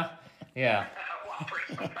 Huh? Yeah. A whopper.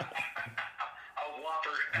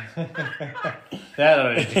 That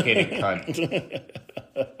uneducated cunt.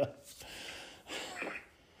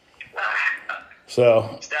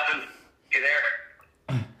 So. Stefan, you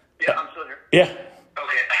there? Yeah, I'm still here. Yeah.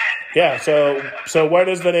 Okay. Yeah. So where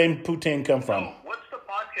does the name poutine come from? What's the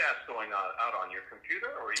podcast going out on your computer,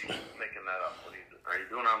 or are you making that up? Are you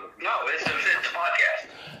doing it on the computer? No, it's a podcast.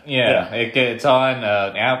 Yeah, it's on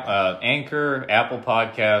Anchor, Apple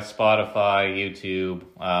Podcasts, Spotify, YouTube,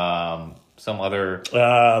 some other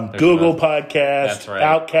Google Podcast, That's right.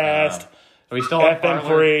 Outcast, are we still on FM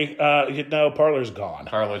Parler? free. No, Parler's gone.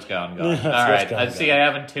 Parler's gone. All right. I see. I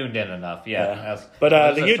haven't tuned in enough. Yeah.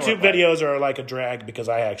 But the YouTube videos are like a drag because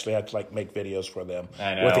I actually have to make videos for them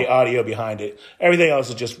with the audio behind it. Everything else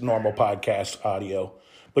is just normal podcast audio.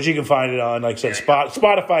 But you can find it on, like I said,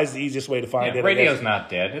 Spotify is the easiest way to find it. Radio's not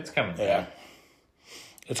dead. It's coming back. Yeah.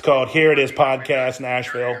 It's called Here It Is Podcast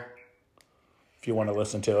Nashville, if you want to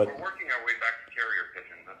listen to it. We're working our way back to carrier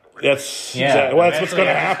pigeon. That's what we're That's exactly, well, that's what's going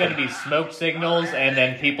to happen. It's going to be smoke signals and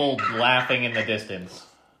then people laughing in the distance.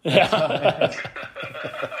 And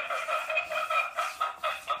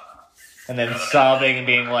then sobbing and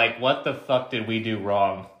being like, what the fuck did we do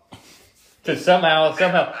wrong? So somehow,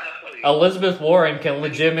 Elizabeth Warren can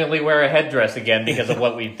legitimately wear a headdress again because of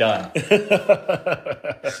what we've done.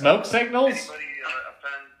 Smoke signals?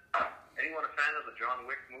 Anyone a fan of the John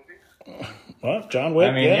Wick movies? Well, John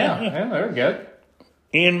Wick, yeah, they're good.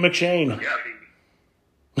 Ian McShane. Yeah,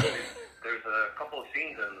 there's a couple of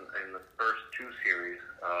scenes in the first 2 series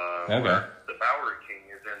where the Bowery King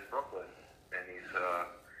is in Brooklyn, and he's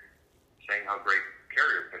saying how great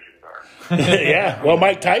carrier pigeons are. Yeah, well,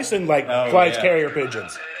 Mike Tyson flies carrier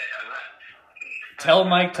pigeons. Tell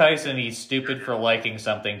Mike Tyson he's stupid for liking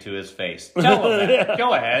something to his face. Tell him that.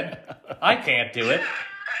 Go ahead. I can't do it.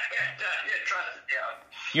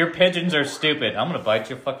 Your pigeons are stupid. I'm going to bite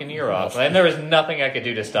your fucking ear off. And there was nothing I could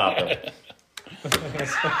do to stop him.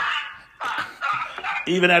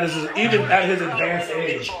 Even at his advanced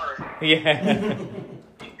age. Yeah.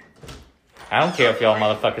 I don't care if y'all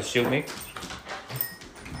motherfuckers shoot me.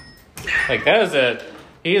 Like,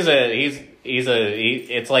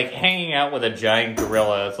 it's like hanging out with a giant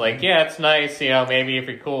gorilla. It's like, yeah, it's nice, maybe if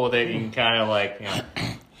you're cool with it, you can kind of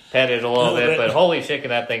pet it a little bit, but holy shit, can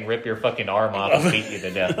that thing rip your fucking arm off and beat you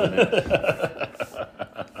to death with it.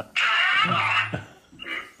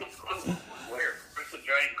 Where's the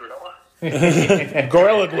giant gorilla?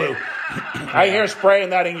 Gorilla glue. I hear spraying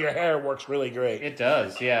that in your hair works really great. It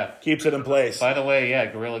does, yeah. Keeps it in place. By the way, yeah,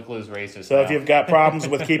 Gorilla Glue's racist. So if you've got problems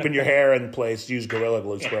with keeping your hair in place, use Gorilla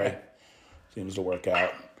Glue spray. Seems to work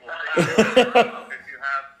out. If you have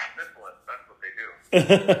syphilis, that's what they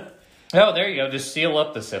do. Oh, there you go. Just seal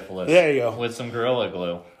up the syphilis. There you go. With some Gorilla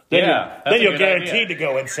Glue. Then you're guaranteed to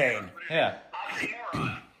go insane. Yeah.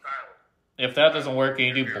 If that doesn't work,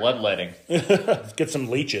 you do bloodletting. Get some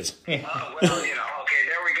leeches. Okay, there we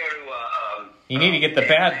go to... You need to get the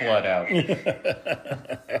bad blood out. And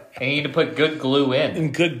you need to put good glue in.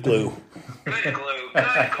 And good glue. Good glue.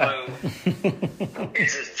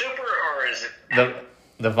 Is it super or is it...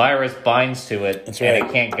 the virus binds to it, That's and right.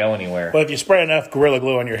 it can't go anywhere. But if you spray enough Gorilla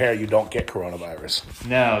Glue on your hair, you don't get coronavirus.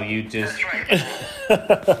 No, you just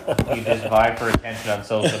vie for attention on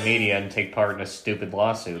social media and take part in a stupid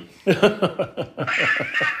lawsuit. A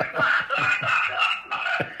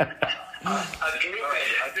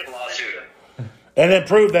good lawsuit. And then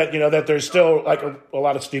prove that, that there's still like a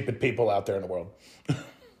lot of stupid people out there in the world.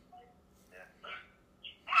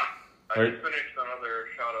 I just finished another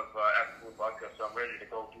shot of absolute vodka, so I'm ready to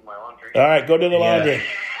go do my laundry. All right, go do the laundry.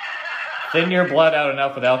 Thin your blood out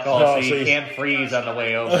enough with alcohol No, so you see. can't freeze on the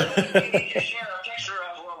way over. You need to share a picture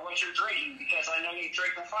of what you're drinking, because I know you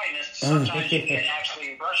drink the finest. Sometimes you get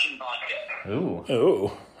actually Russian vodka. Ooh.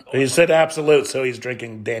 Ooh. He said absolute, so he's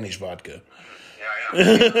drinking Danish vodka.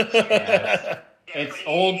 Yeah. It's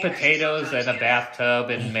old potatoes in a bathtub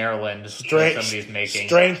in Maryland that somebody's making.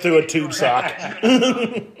 Strained through a tube sock. He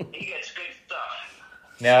gets good stuff.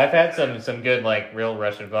 Now, I've had some good, like, real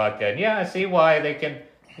Russian vodka, and yeah, I see why you can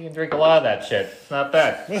drink a lot of that shit. It's not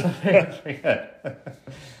bad. It's pretty good.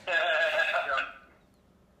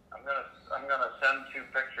 I'm gonna send 2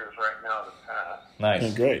 pictures right now to Pat.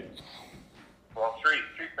 Nice. Great. Well, three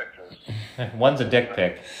pictures. One's a dick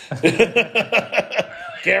pic.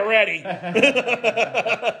 Get ready.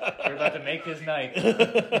 We're about to make his night. I'll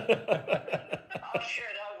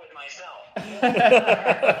share that with myself.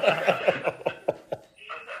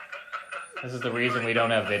 This is the reason we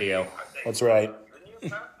don't have video. That's right. Didn't you,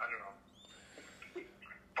 Pat? I don't know.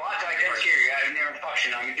 But I can't hear you. I have an ear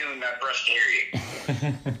infection. I'm doing my best to hear you.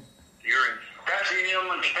 You're in. Perhaps you need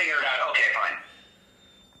someone to figure it out. Okay, fine.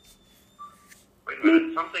 Wait a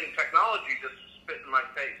minute. Something technology just spit in my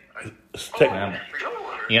face.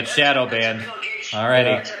 You get shadow banned. Alrighty.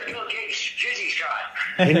 That's a Bill Gates jizzy shot.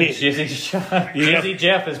 Jizzy shot. Jizzy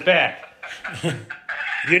Jeff is back.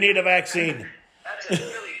 You need a vaccine. That's a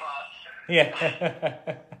Billy pop. Yeah. It's a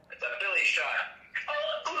Billy shot.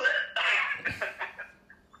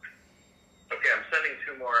 Okay, I'm sending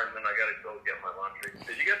 2 more, and then I gotta go get my laundry.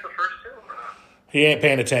 Did you get the first 2 or not? He ain't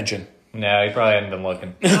paying attention. No, he probably hadn't been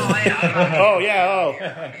looking. Oh, yeah. Oh,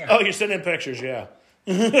 yeah. Oh, you're sending pictures, yeah.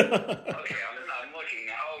 Okay, I'm looking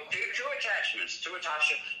now. Oh, two attachments. 2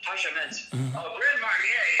 attachments. Oh, Grand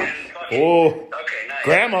Marnier and fucking... Oh, Okay, nice.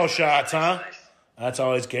 grandma shots, huh? Nice. That's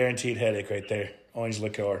always guaranteed headache right there. Orange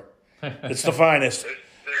liqueur. It's the finest.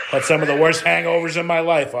 Had some of the worst hangovers in my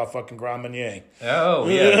life off fucking Grand Marnier. Oh,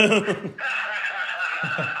 yeah. See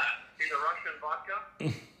the Russian vodka?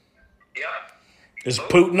 Yep. Is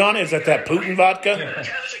Putin on it? Is that Putin vodka?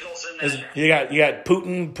 Testicles in there. You got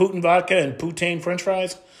Putin vodka and poutine French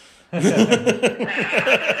fries? Yeah,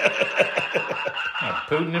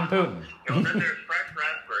 Putin and Putin. Then there's fresh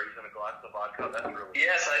raspberries in a glass of vodka. That's really good.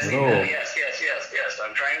 Yes, I see Oh. that. Yes.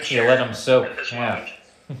 I'm trying to You share let them soak. at this Yeah. moment.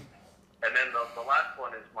 And then the last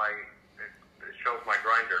one is it shows my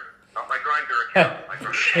grinder. Not my grinder account. My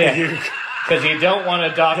grinder. Yeah. Because you don't want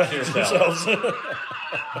to dox yourself.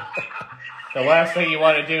 The last thing you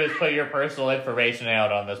want to do is put your personal information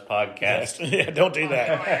out on this podcast. Yeah, don't do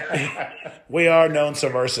that. We are known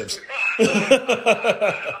subversives.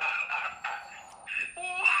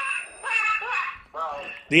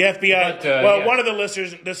 The FBI. But, yeah. One of the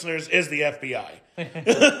listeners is the FBI.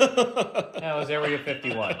 That was Area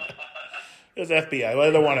 51. It's FBI. Well,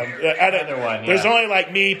 either one of them. Either one, There's yeah. only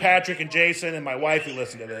like me, Patrick, and Jason, and my wife who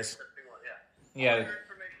listen to this. Yeah. Your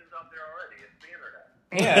information's out there already. It's the internet.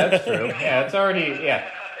 Yeah, that's true. Yeah, it's already, yeah.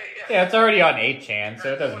 Yeah, it's already on 8chan,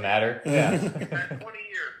 so it doesn't matter. Yeah. You've had 20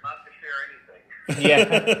 years not to share anything.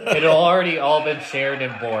 Yeah. It'll already all been shared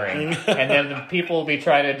and boring. And then the people will be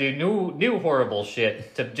trying to do new horrible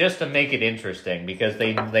shit just to make it interesting because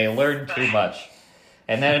they learned too much.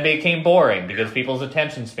 And then it became boring because people's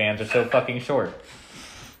attention spans are so fucking short.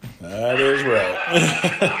 That is right. What's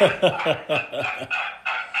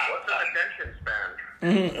an attention span?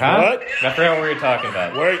 Huh? What? I forgot what we were talking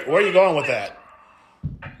about. Where are you going with that?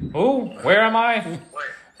 Ooh, where am I? Wait.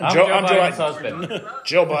 I'm Joe- Joe I'm Biden's Joe- husband.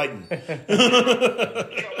 Joe Biden.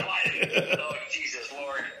 Oh, Jesus,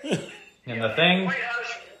 Lord. And the thing, White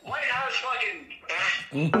House fucking...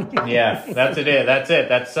 yeah, that's it. That's it.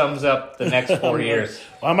 That sums up the next 4 years.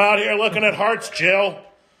 I'm out here looking at hearts, Jill.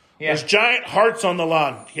 Yeah. There's giant hearts on the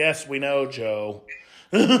lawn. Yes, we know, Joe.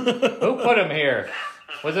 Who put him here?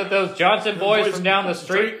 Was it those Johnson boys from down the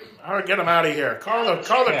street? All right, get them out of here. Call the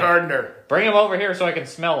Yeah. gardener. Bring him over here so I can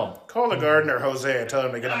smell him. Call the gardener, Jose, and tell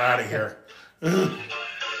him to get him out of here. What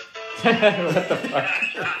the fuck?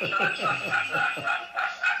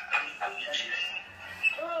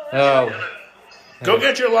 Oh, Go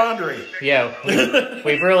get your laundry. Yeah,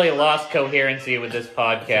 we've really lost coherency with this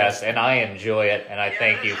podcast, and I enjoy it, and I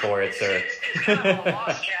thank you for it, sir. It's kind of a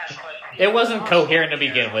lost cast, but It wasn't coherent to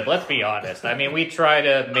begin with, let's be honest. I mean, we try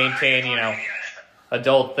to maintain,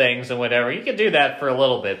 adult things and whatever. You can do that for a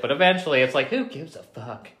little bit, but eventually it's like, who gives a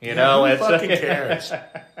fuck? Who It's fucking cares?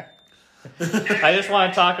 I just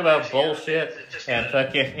want to talk about bullshit and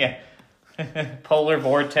fucking, polar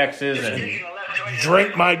vortexes and,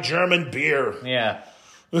 Drink my German beer. yeah.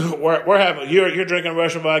 We're having you're drinking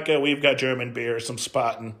Russian vodka. We've got German beer, some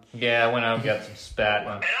Spaten. Yeah, I went out and got some spat.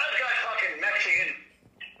 and I've got fucking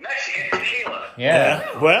Mexican tequila.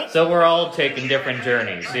 Yeah. Well, So we're all taking different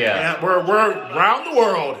journeys, yeah, we're around the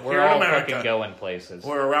world We're here in all America. fucking going places.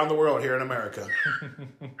 We're around the world here in America.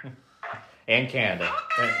 And Canada.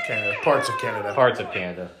 And Canada, parts of Canada. Parts of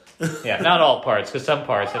Canada. Yeah, not all parts, because some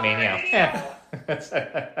parts, I mean,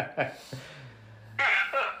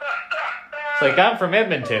 It's like, I'm from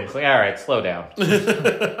Edmonton. It's like, all right, slow down. You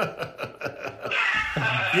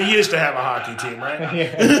used to have a hockey team, right?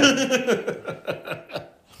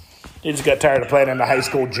 You just got tired of playing in the high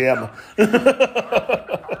school gym. What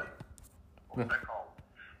was that called?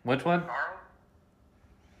 Which one? Carl?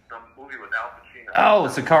 The movie with Al Pacino. Oh,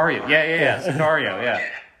 Sicario. Yeah. Sicario, yeah.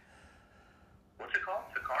 What's it called?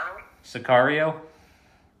 Sicario? Sicario?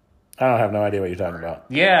 I have no idea what you're talking about.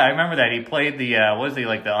 Yeah, I remember that. He played the,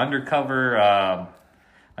 like the undercover,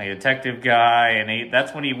 detective guy, and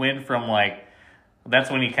that's when he went from, that's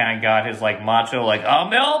when he kind of got his, macho,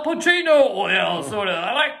 I'm Al Pacino, sort of,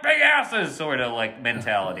 I like big asses, sort of,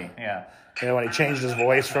 mentality, yeah. When he changed his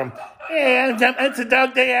voice from, it's a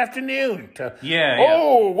dog day afternoon, to, Yeah.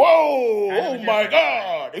 oh, whoa, Kind of a oh my difference.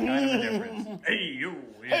 God. Kind of a difference. Hey, you.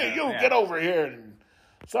 Yeah, Hey, you, yeah. get over here and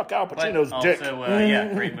suck Al But Pacino's also, dick.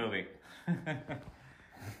 great movie.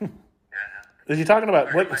 Is he talking about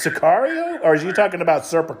Sicario, or is he talking about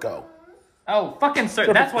Serpico? Oh, fucking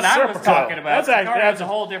that's what I was Serpico. talking about. That's Sicario's a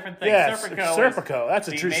whole different thing. Yes, Serpico. Serpico. That's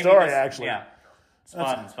a See, true maybe story, this- actually. Yeah.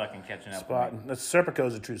 Spaten's fucking catching up. Spaten. Serpico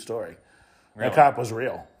is a true story. Really? That cop was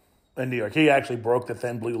real in New York. He actually broke the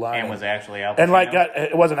thin blue line. And was actually Al Pacino. And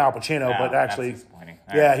it wasn't Al Pacino, No, but actually, that's disappointing.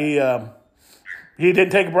 All yeah, right. he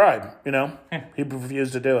didn't take a bribe. He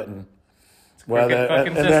refused to do it, and Crooked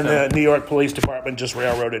fucking then the system. New York Police Department just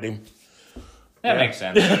railroaded him. That makes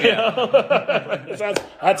sense. Yeah.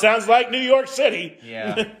 That sounds like New York City.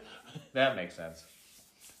 Yeah. That makes sense.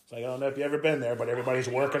 It's like, I don't know if you've ever been there, but everybody's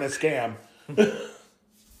working a scam.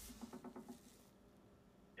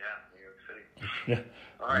 Yeah, New York City. Yeah.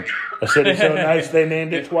 All right. A city so nice they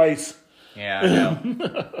named it twice. Yeah, I know. All right,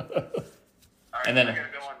 And then- I gotta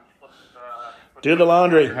go and flip, Do the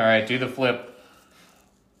laundry. All right, do the flip.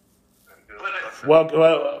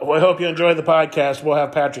 Well, we hope you enjoyed the podcast. We'll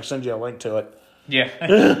have Patrick send you a link to it. Yeah.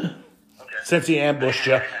 Since he ambushed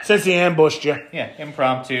you. Yeah,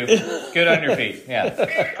 impromptu. Good on your feet. Yeah.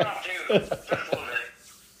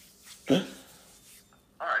 All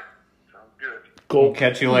right. Sounds good. Cool.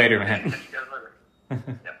 Catch you later, man. See you guys later.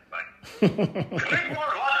 Yep, bye. Drink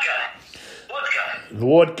more vodka.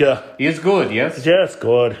 Vodka. He's good, yes? Yes,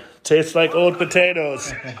 good. Tastes like old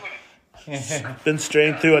potatoes. Been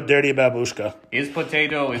strained through a dirty babushka. His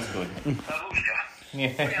potato is good. Babushka. We Yeah.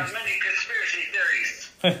 have many conspiracy theories.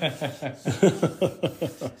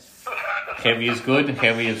 Heavy is good,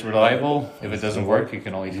 heavy is reliable. If it doesn't work, you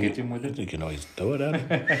can always hit him with it. You can always throw it at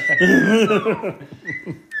him.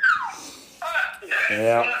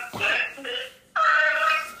 Yeah.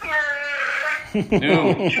 Dude,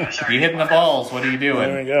 you hitting the balls. What are you There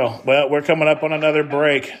doing? we go. Well, we're coming up on another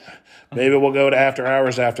break. Maybe we'll go to after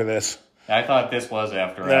hours after this. I thought this was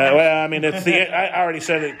after hours. Well, I mean, it's I already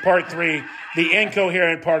said it. Part 3, the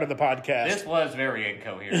incoherent part of the podcast. This was very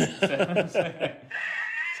incoherent.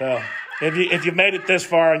 So, if you've made it this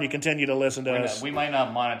far and you continue to listen to us, We might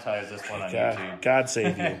not monetize this one on YouTube. God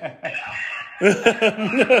save you.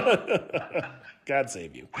 God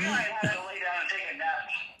save you. We might have to lay down and take a nap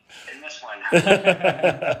in this one.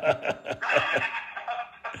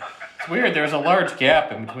 It's weird. There's a large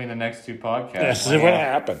gap in between the next two podcasts. This is what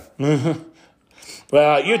happened.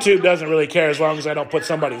 Well, YouTube doesn't really care as long as I don't put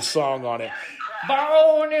somebody's song on it.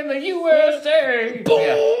 Born in the USA.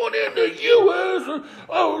 Born in the U.S.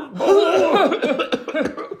 Oh,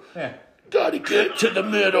 Yeah. gotta get to the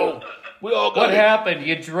middle. We all What got happened?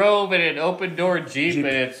 You drove in an open door Jeep and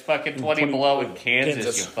it's fucking 20 below in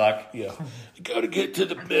Kansas, you fuck. Yeah. Gotta get to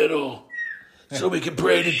the middle so we can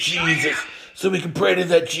pray to Jesus. So we can pray to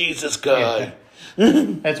that Jesus guy.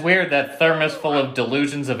 That's weird. That thermos full of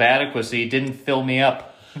delusions of adequacy didn't fill me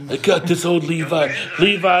up. I got this old Levi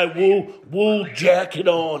wool jacket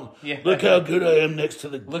on. Yeah. Look how good I am next to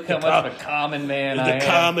the. Look how much of a common man I am. The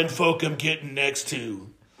common folk I'm getting next to.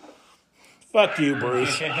 Fuck you,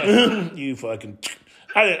 Bruce. You fucking.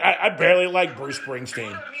 I barely like Bruce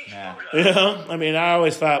Springsteen. Yeah. You know? I mean, I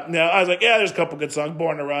always thought, I was like, yeah, there's a couple good songs.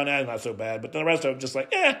 Born to Run, that's not so bad. But then the rest of them just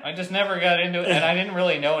like, I just never got into it, and I didn't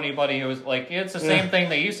really know anybody who was like, it's the same thing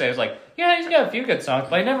that you say. It's like, yeah, he's got a few good songs,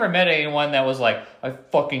 but I never met anyone that was like, I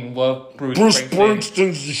fucking love Bruce Springsteen.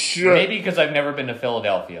 Springsteen's the shit. Maybe because I've never been to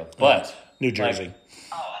Philadelphia, but... New Jersey.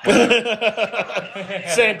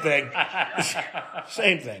 Same thing.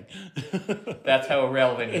 Same thing. That's how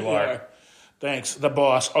irrelevant you are. Thanks, the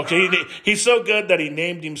boss. Okay, he's so good that he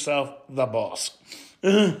named himself the boss.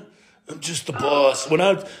 I'm just the boss. When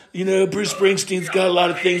Bruce Springsteen's got a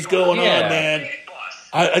lot of things going on, man.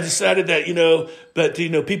 I decided that, but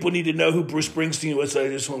people need to know who Bruce Springsteen was, so I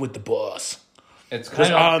just went with the boss. It's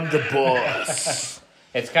kind of, I'm the boss.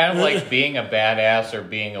 It's kind of like being a badass or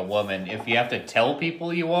being a woman. If you have to tell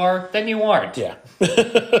people you are, then you aren't. Yeah. That's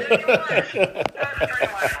pretty much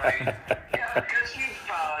right. Yeah, because you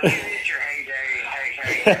hit your hey.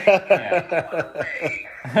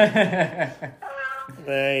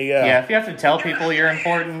 There you go. Yeah, if you have to tell people you're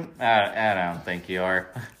important, I don't think you are.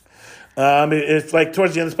 It's like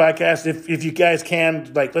towards the end of this podcast, if you guys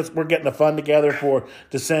can, like, we're getting a fund together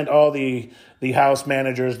to send all the House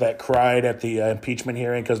managers that cried at the impeachment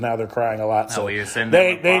hearing, because now they're crying a lot. So you send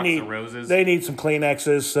them a box of roses? They need some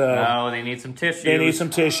Kleenexes. No, they need some tissues. They need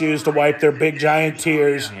some tissues to wipe their big giant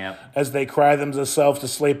tears as they cry themselves to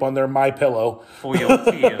sleep on their My Pillow. For your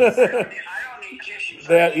tears. I don't need tissues.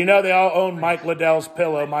 They all own Mike Liddell's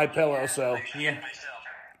pillow, My Pillow. So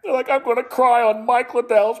they're like, I'm going to cry on Mike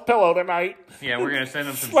Liddell's pillow tonight. Yeah, we're going to send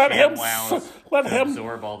him some Let him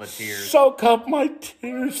absorb all the tears. Soak up my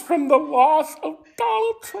tears from the loss of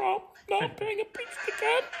Donald Trump not being impeached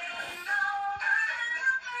again.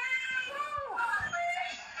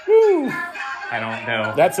 Woo. I don't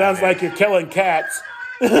know. That sounds like you're killing cats.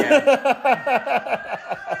 Yeah.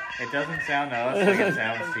 It doesn't sound to us like it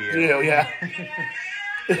sounds to you. Yeah.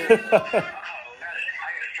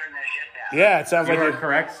 Yeah, it sounds like you're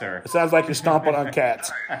correct, sir. It sounds like you're stomping on cats.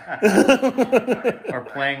 Or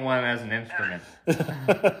playing one as an instrument.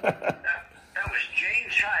 That was Jane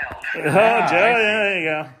Child. There you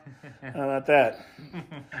go. How about that?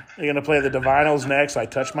 You're going to play the Divinyls next, I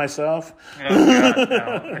Touch Myself? Oh, God,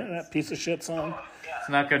 no. That piece of shit song? Let's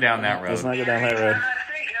not go down that road. Let's not go down that road.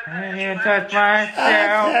 I touch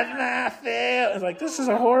myself. It's like, this is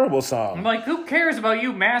a horrible song. I'm like, who cares about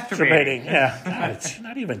you masturbating? Yeah. God, it's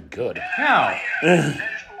not even good. No.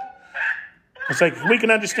 It's like, we can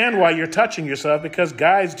understand why you're touching yourself, because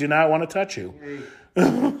guys do not want to touch you.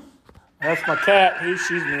 That's my cat.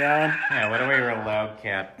 She's meowing. Yeah, what a real loud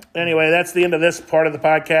cat. Anyway, that's the end of this part of the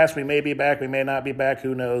podcast. We may be back. We may not be back.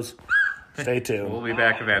 Who knows? Stay tuned. We'll be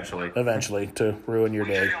back eventually. Eventually, to ruin your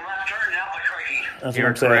day. That's You're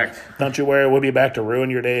what I'm saying. correct. Don't you worry. We'll be back to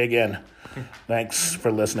ruin your day again. Thanks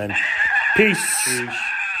for listening. Peace.